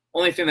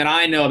only thing that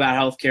I know about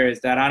healthcare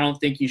is that I don't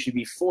think you should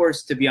be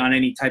forced to be on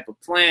any type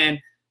of plan.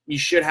 You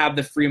should have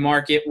the free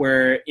market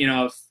where,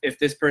 if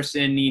this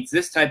person needs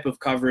this type of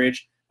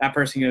coverage, that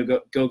person can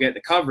go get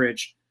the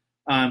coverage.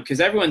 Because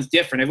everyone's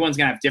different. Everyone's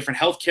going to have different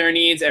healthcare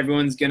needs.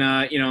 Everyone's going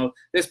to,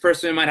 this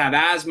person might have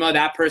asthma.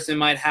 That person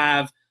might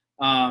have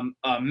a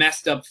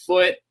messed up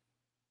foot.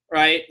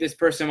 Right, this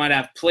person might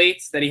have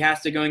plates that he has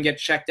to go and get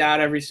checked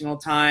out every single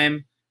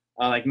time,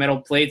 like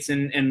metal plates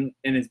in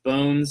his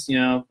bones,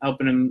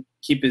 helping him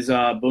keep his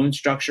bone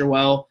structure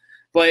well.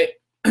 But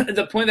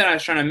the point that I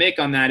was trying to make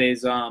on that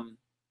is, a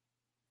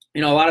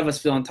lot of us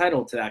feel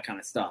entitled to that kind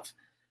of stuff,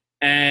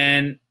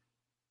 and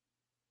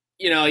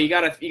you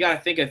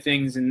gotta think of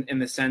things in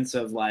the sense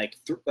of like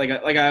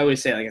I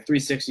always say, like a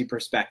 360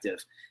 perspective.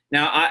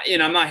 Now,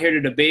 I'm not here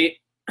to debate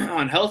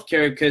on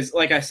healthcare because,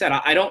 like I said,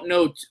 I don't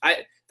know.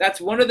 That's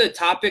one of the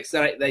topics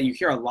that you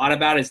hear a lot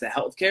about is the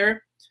healthcare.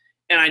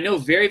 And I know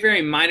very,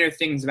 very minor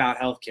things about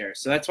healthcare.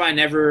 So that's why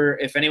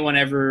if anyone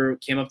ever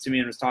came up to me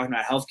and was talking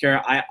about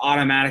healthcare, I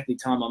automatically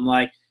tell them, I'm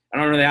like, I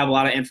don't really have a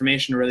lot of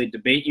information to really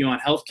debate you on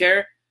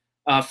healthcare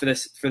for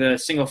the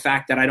single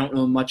fact that I don't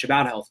know much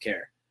about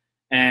healthcare.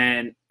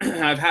 And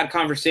I've had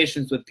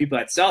conversations with people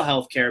that sell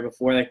healthcare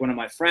before, like one of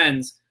my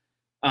friends,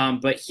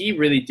 But he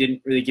really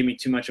didn't really give me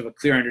too much of a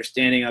clear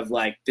understanding of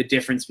like the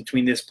difference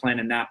between this plan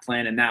and that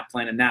plan and that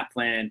plan and that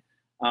plan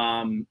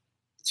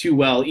too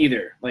well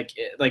either, like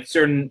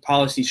certain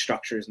policy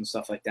structures and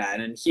stuff like that.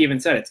 And he even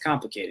said it's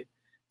complicated.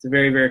 It's a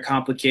very, very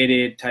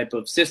complicated type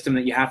of system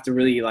that you have to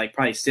really like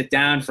probably sit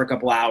down for a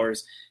couple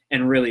hours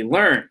and really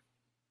learn,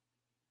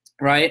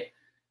 right?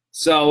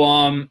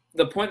 So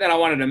the point that I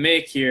wanted to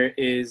make here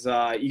is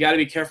you got to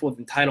be careful with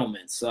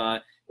entitlements.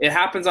 It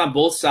happens on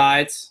both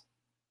sides,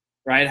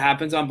 right? It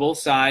happens on both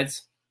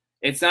sides.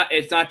 It's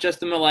not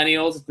just the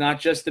millennials. It's not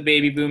just the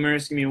baby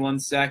boomers. Give me one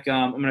sec.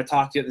 I'm going to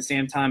talk to you at the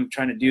same time. I'm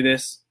trying to do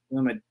this.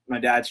 My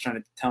dad's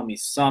trying to tell me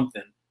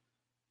something.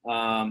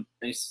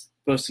 He's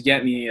supposed to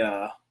get me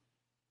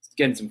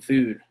getting some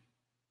food.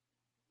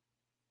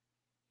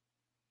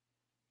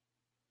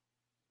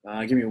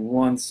 Give me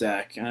one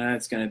sec.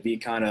 It's going to be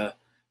kind of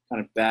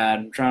bad.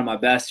 I'm trying my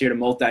best here to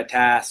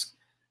multitask.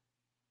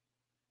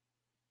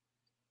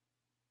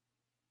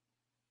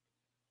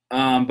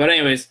 But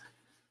anyways,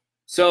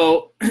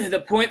 so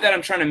the point that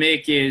I'm trying to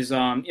make is,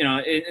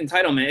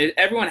 entitlement.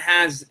 Everyone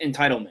has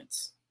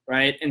entitlements,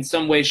 right? In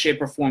some way,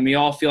 shape, or form. We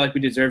all feel like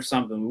we deserve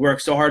something. We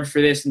worked so hard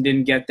for this and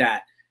didn't get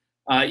that.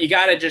 You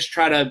got to just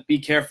try to be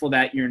careful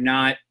that you're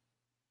not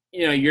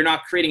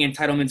creating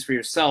entitlements for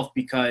yourself,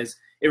 because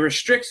it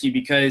restricts you,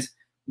 because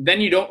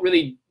then you don't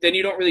really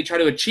try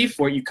to achieve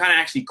for it. You kind of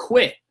actually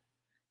quit.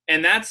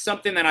 And that's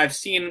something that I've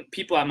seen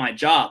people at my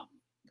job.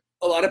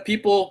 A lot of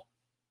people,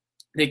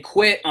 they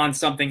quit on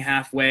something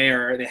halfway,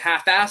 or they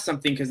half-ass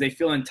something because they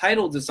feel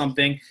entitled to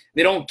something.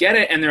 They don't get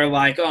it, and they're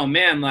like, oh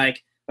man,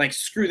 like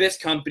screw this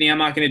company, I'm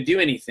not going to do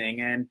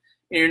anything. And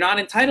you're not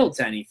entitled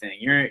to anything.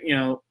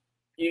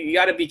 You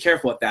got to be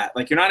careful with that.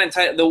 Like, you're not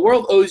entitled. The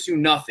world owes you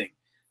nothing.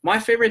 My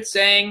favorite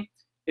saying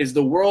is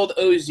the world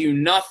owes you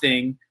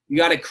nothing. You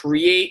got to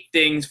create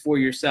things for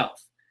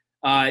yourself.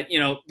 My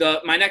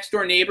next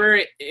door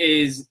neighbor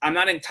I'm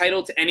not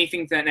entitled to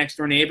anything to that next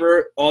door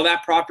neighbor. All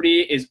that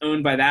property is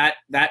owned by that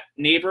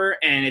neighbor,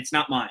 and it's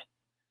not mine.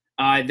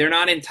 They're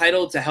not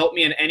entitled to help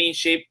me in any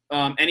shape,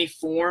 any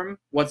form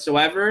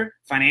whatsoever,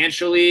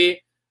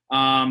 financially,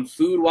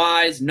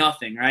 food-wise,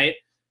 nothing, right?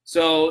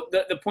 So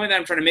the point that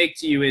I'm trying to make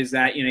to you is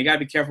that, you got to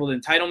be careful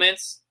with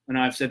entitlements. I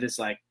know I've said this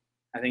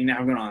I think now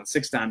I'm going on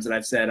 6 times that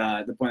I've said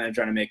the point that I'm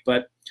trying to make.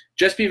 But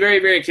just be very,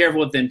 very careful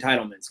with the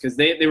entitlements, because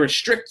they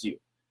restrict you.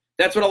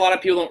 That's what a lot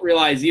of people don't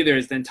realize either,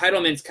 is the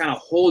entitlements kind of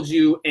hold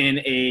you in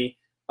a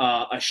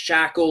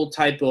shackle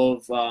type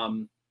of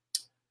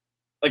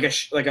like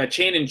a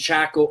chain and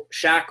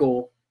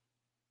shackle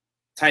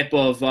type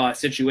of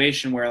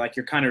situation where like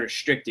you're kind of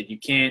restricted. You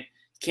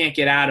can't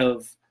get out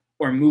of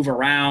or move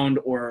around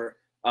or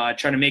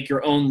try to make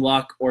your own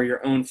luck or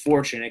your own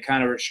fortune. It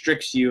kind of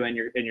restricts you, and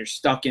you're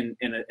stuck in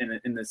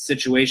the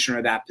situation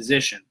or that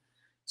position.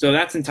 So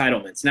that's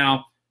entitlements.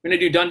 Now I'm going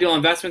to do done deal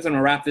investments. I'm going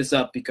to wrap this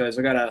up because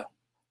I gotta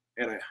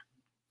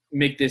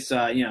make this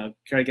try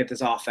to get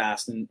this off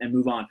fast and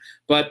move on.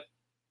 But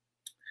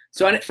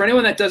so for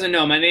anyone that doesn't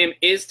know, my name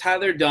is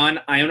Tyler Dunn.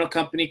 I own a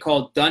company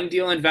called Done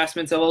Deal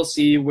Investments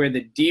LLC, where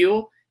the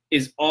deal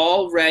is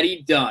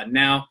already done.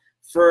 Now,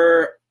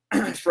 for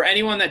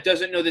anyone that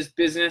doesn't know this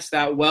business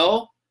that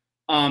well,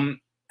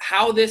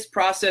 how this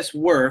process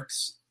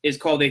works is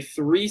called a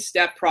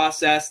 3-step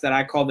process that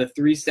I call the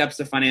 3 steps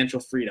to financial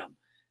freedom.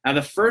 Now,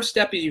 the first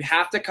step is you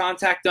have to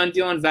contact Done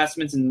Deal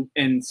Investments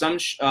in some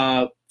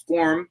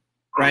form,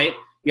 right?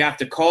 You have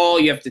to call,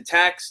 you have to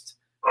text,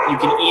 you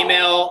can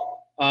email,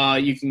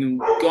 you can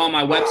go on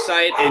my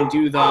website and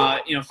do fill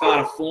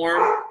out a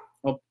form.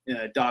 Oh,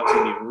 dog's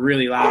gonna be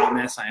really loud on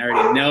this. I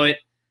already know it.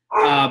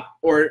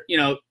 Or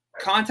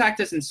contact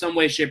us in some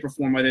way, shape, or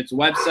form, whether it's a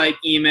website,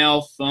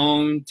 email,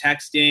 phone,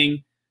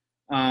 texting.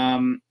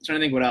 I'm trying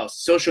to think what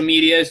else. Social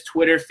medias,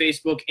 Twitter,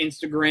 Facebook,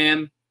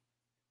 Instagram,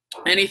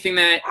 anything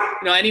that,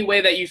 any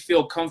way that you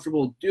feel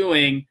comfortable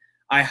doing,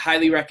 I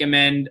highly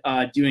recommend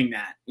doing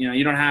that.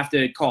 You don't have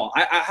to call.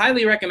 I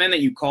highly recommend that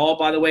you call,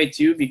 by the way,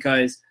 too,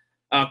 because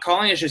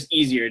calling is just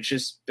easier. It's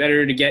just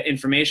better to get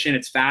information.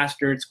 It's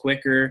faster. It's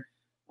quicker.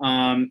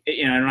 I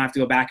don't have to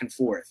go back and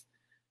forth.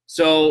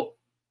 So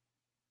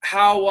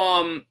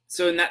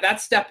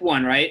that's step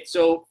 1, right?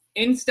 So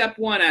in step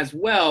 1 as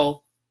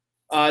well,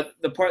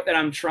 the part that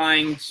I'm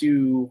trying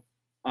to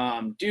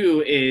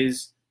do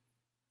is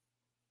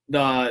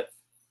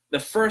the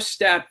first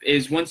step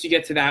is, once you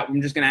get to that,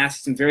 I'm just going to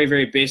ask some very,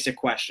 very basic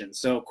questions.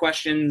 So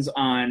questions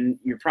on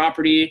your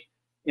property,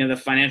 the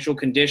financial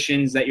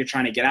conditions that you're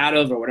trying to get out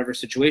of, or whatever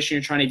situation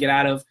you're trying to get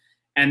out of.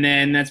 And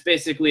then that's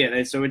basically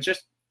it. So it's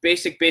just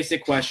basic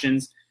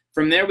questions.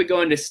 From there, we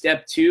go into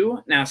step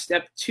 2. Now,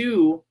 step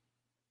 2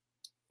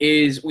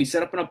 is we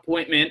set up an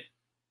appointment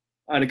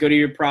to go to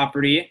your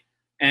property.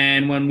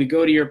 And when we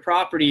go to your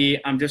property,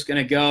 I'm just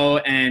going to go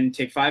and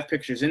take 5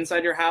 pictures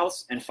inside your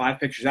house and 5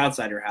 pictures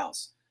outside your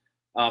house.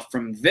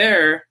 From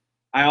there,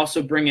 I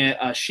also bring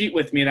a sheet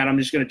with me that I'm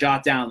just going to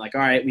jot down. Like,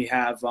 all right, we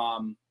have,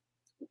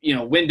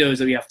 windows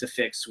that we have to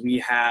fix. We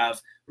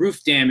have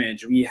roof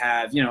damage. We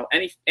have,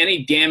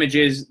 any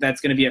damages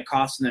that's going to be a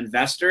cost to the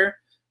investor.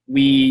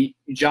 we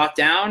jot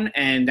down,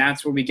 and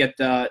that's where we get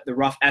the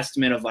rough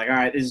estimate of like, all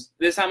right, is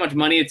this how much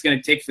money it's going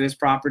to take for this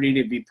property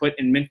to be put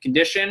in mint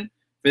condition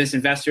for this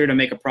investor to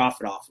make a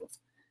profit off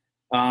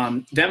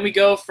of. Then we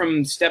go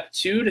from step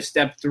 2 to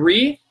step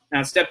 3.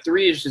 Now, step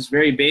 3 is just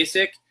very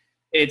basic.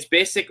 It's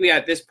basically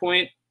at this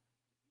point,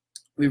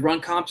 we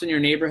run comps in your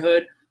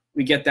neighborhood.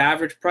 We get the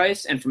average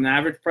price, and from the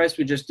average price,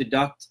 we just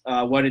deduct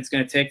what it's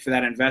going to take for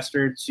that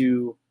investor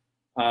to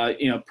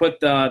put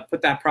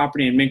that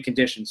property in mint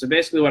condition. So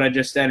basically what I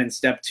just said in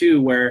step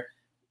 2, where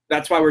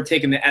that's why we're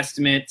taking the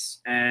estimates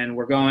and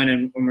we're going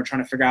and we're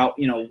trying to figure out,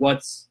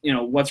 what's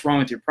wrong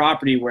with your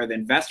property, where the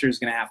investor is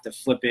going to have to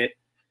flip it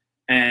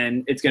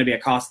and it's going to be a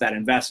cost to that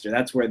investor.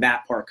 That's where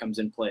that part comes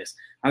in place.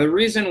 Now, the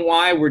reason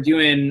why we're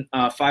doing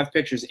 5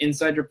 pictures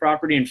inside your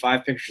property and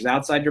 5 pictures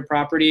outside your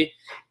property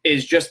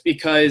is just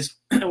because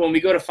when we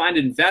go to find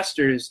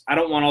investors, I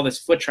don't want all this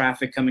foot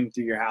traffic coming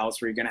through your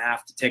house where you're going to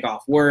have to take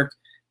off work.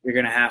 You're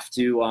going to have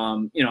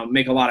to,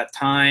 make a lot of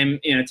time.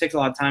 It takes a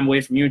lot of time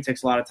away from you. It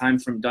takes a lot of time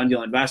from Done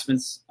Deal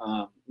Investments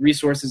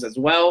resources as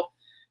well.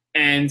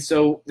 And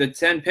so the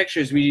 10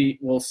 pictures we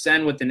will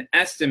send with an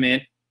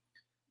estimate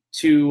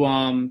to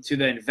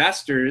the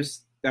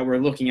investors that we're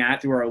looking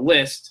at through our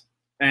list.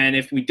 And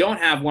if we don't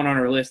have one on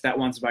our list that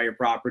wants to buy your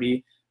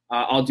property,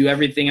 I'll do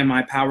everything in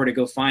my power to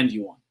go find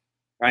you one,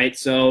 right?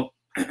 So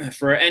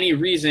for any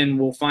reason,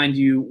 we'll find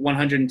you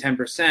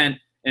 110%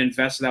 an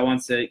investor that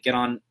wants to get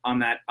on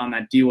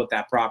that deal with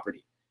that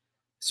property.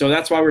 So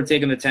that's why we're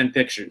taking the 10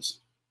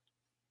 pictures.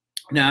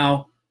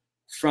 Now,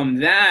 from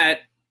that,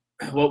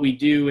 what we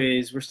do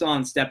is, we're still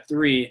on step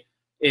 3,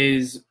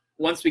 is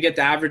once we get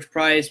the average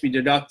price, we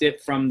deduct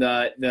it from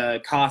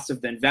the cost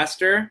of the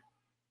investor.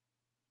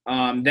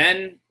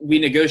 Then we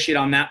negotiate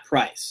on that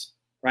price,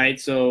 right?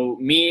 So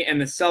me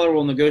and the seller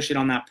will negotiate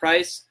on that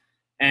price,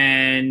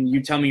 and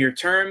you tell me your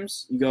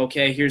terms. You go,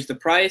 okay, here's the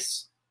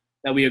price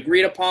that we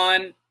agreed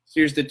upon.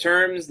 Here's the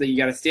terms that you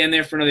got to stand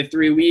there for another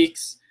 3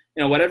 weeks.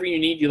 Whatever you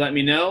need, you let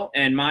me know.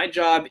 And my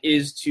job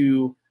is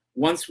to,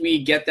 once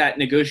we get that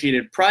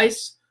negotiated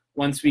price,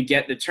 once we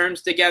get the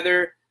terms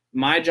together,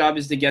 my job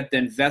is to get the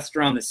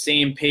investor on the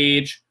same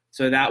page,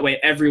 so that way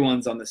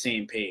everyone's on the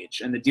same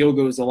page and the deal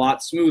goes a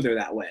lot smoother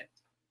that way.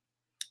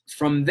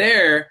 From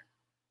there,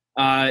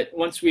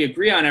 once we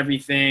agree on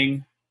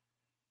everything,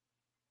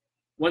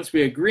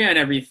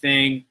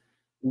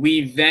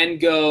 we then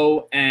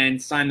go and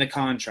sign the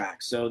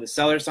contract. So the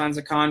seller signs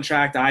the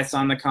contract, I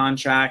sign the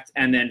contract,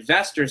 and the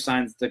investor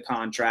signs the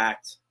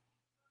contract,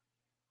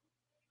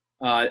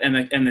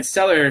 and the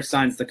seller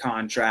signs the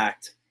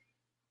contract.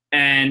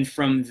 And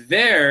from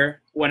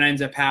there, what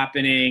ends up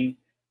happening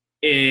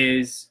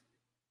is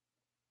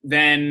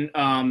then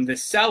the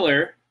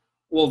seller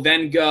will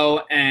then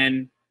go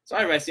and,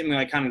 sorry if I seem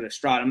like kind of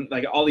distraught. I'm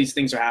like, all these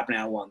things are happening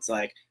at once.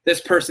 Like,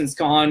 this person's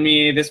calling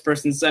me, this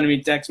person's sending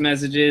me text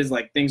messages,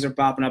 like things are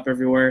popping up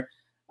everywhere,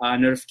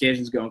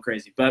 notifications going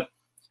crazy. But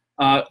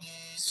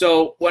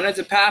so what ends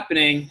up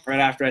happening right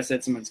after I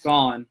said someone's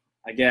calling,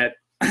 I get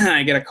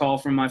a call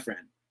from my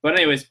friend. But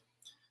anyways,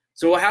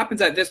 so what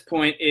happens at this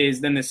point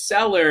is then the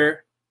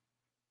seller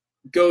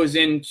goes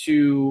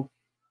into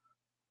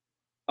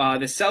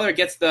the seller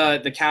gets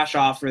the cash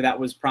offer that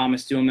was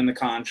promised to him in the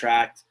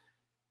contract.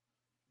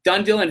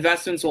 Done Deal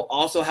Investments will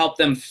also help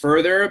them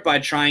further by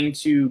trying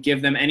to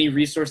give them any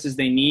resources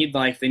they need,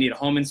 like if they need a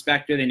home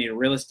inspector, they need a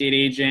real estate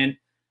agent,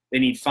 they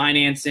need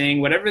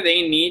financing, whatever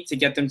they need to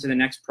get them to the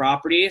next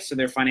property so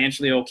they're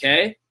financially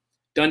okay.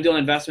 Done Deal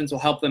Investments will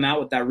help them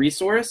out with that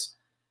resource.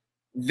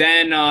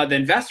 Then the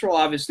investor will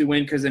obviously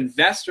win, because the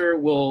investor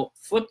will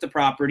flip the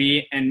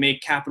property and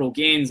make capital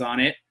gains on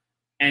it.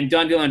 And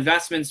Done Deal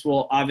Investments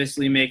will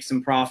obviously make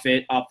some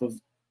profit off of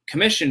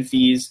commission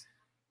fees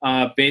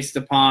based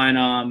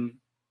upon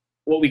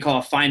what we call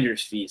a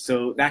finder's fee.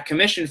 So that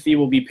commission fee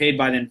will be paid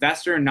by the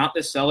investor, not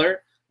the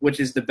seller, which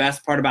is the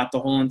best part about the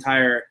whole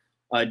entire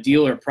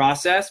deal or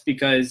process,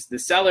 because the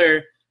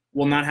seller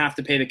will not have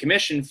to pay the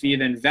commission fee.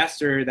 The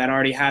investor that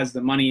already has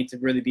the money to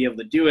really be able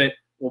to do it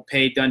will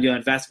pay Done Deal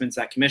Investments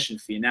that commission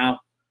fee.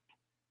 Now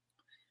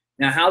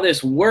how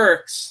this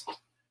works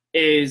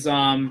is,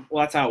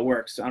 that's how it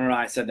works. I don't know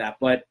how I said that,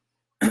 but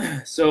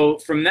so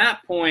from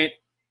that point,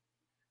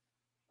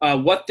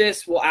 what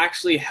this will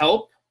actually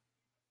help,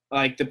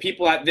 like the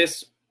people at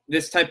this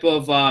type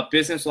of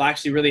business will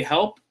actually really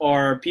help,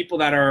 are people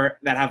that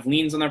have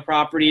liens on their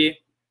property,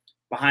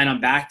 behind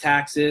on back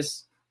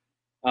taxes,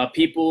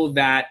 people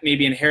that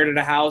maybe inherited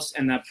a house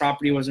and that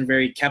property wasn't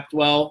very kept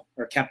well.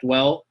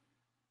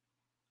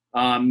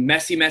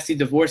 Messy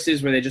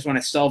divorces where they just want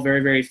to sell very,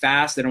 very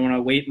fast. They don't want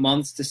to wait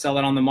months to sell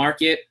it on the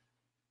market.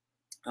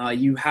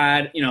 You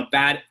had,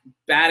 bad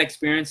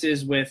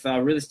experiences with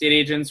real estate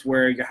agents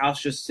where your house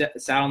just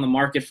sat on the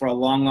market for a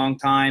long, long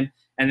time,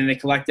 and then they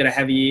collected a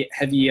heavy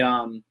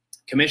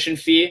commission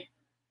fee.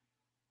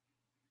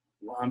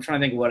 Well, I'm trying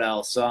to think what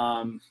else.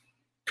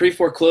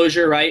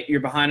 Pre-foreclosure, right? You're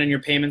behind on your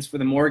payments for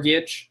the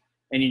mortgage,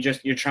 and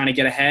you're trying to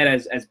get ahead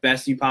as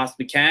best you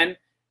possibly can,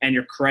 and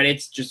your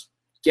credit's just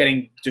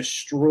getting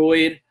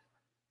destroyed.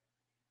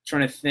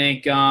 Trying to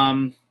think,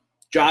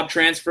 job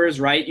transfers,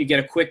 right? You get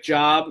a quick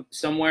job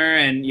somewhere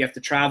and you have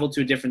to travel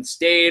to a different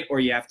state, or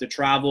you have to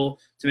travel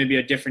to maybe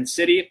a different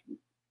city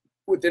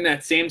within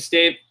that same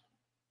state.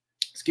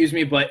 Excuse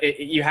me, but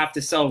you have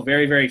to sell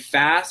very, very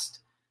fast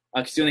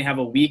because you only have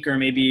a week or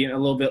maybe a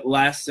little bit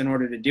less in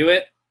order to do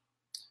it.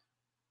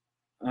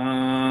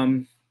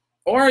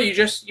 Or you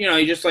just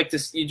want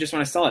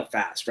to sell it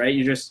fast, right?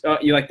 You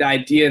like the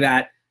idea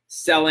that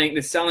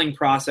the selling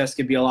process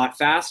could be a lot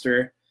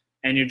faster,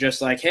 and you're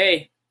just like,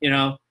 hey,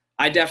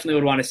 I definitely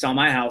would want to sell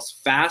my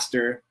house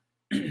faster.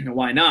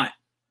 Why not,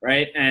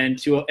 right? And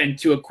to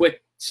a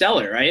quick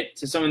seller, right?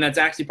 To someone that's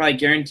actually probably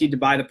guaranteed to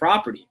buy the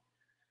property.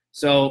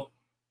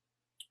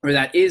 Or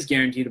that is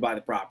guaranteed to buy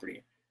the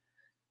property.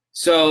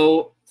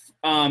 So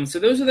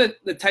those are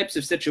the types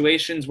of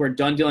situations where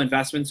Done Deal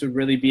Investments would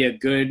really be a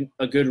good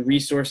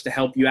resource to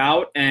help you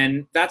out.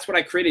 And that's what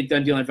I created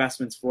Done Deal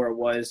Investments for,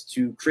 was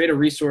to create a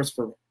resource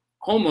for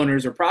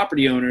homeowners or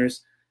property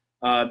owners,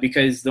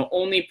 because the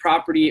only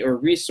property or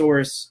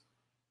resource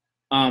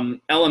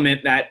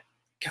element that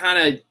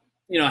kind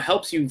of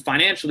helps you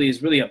financially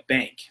is really a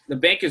bank. The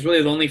bank is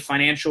really the only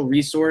financial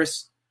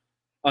resource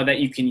that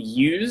you can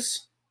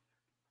use.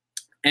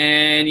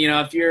 And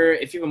if you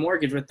have a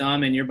mortgage with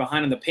them and you're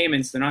behind on the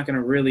payments, they're not going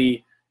to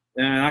really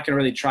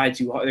try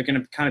to. They're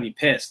going to kind of be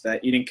pissed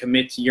that you didn't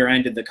commit to your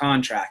end of the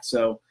contract.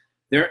 So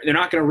they're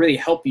not going to really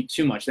help you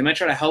too much. They might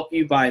try to help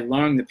you by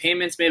lowering the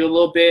payments maybe a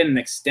little bit and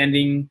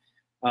extending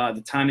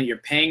the time that you're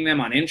paying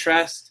them on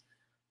interest.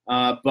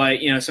 But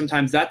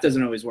sometimes that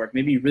doesn't always work.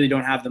 Maybe you really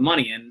don't have the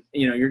money, and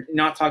you're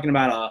not talking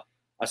about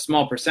a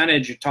small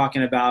percentage. You're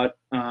talking about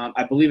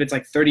I believe it's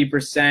like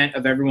 30%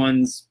 of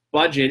everyone's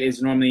budget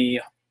is normally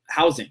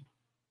housing,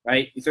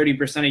 right?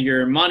 30% of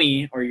your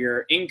money or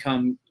your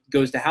income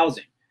goes to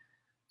housing.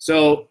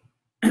 So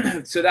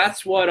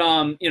that's what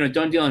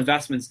Done Deal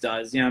Investments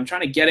does. I'm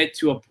trying to get it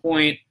to a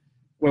point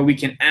where we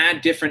can add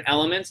different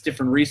elements,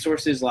 different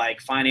resources like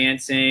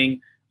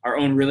financing, our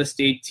own real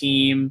estate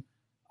team,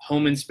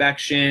 home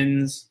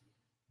inspections,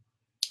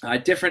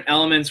 different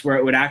elements where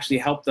it would actually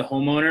help the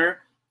homeowner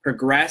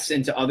progress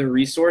into other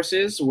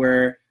resources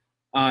where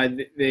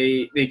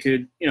they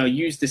could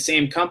use the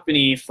same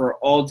company for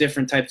all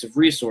different types of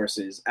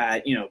resources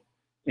at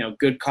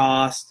good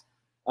cost,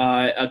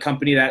 a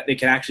company that they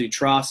can actually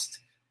trust,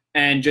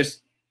 and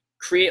just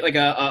create like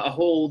a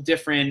whole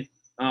different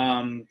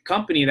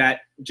company that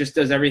just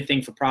does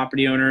everything for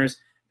property owners,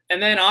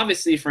 and then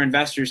obviously for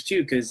investors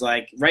too, because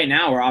like right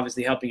now we're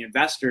obviously helping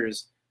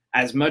investors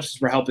as much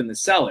as we're helping the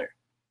seller,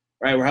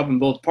 right? We're helping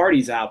both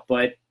parties out,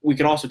 but we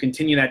could also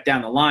continue that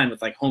down the line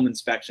with like home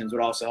inspections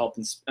would also help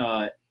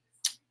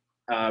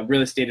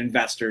real estate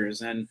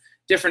investors, and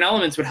different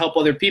elements would help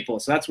other people.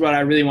 So that's what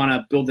I really want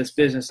to build this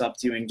business up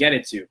to and get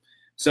it to.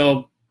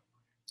 So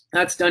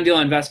that's Done Deal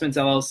Investments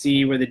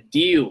LLC, where the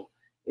deal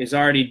is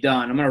already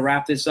done. I'm going to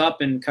wrap this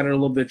up and cut it a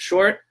little bit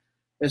short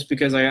just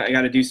because I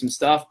got to do some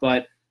stuff.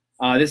 But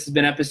this has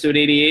been episode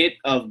 88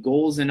 of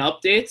Goals and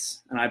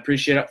Updates, and I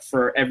appreciate it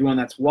for everyone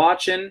that's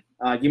watching.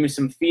 Give me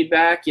some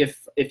feedback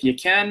if you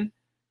can.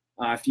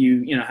 If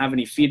you have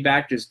any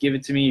feedback, just give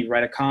it to me.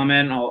 Write a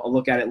comment. I'll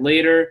look at it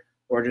later.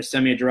 Or just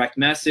send me a direct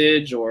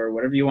message, or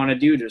whatever you want to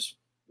do. Just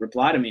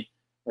reply to me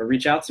or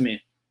reach out to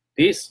me.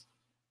 Peace.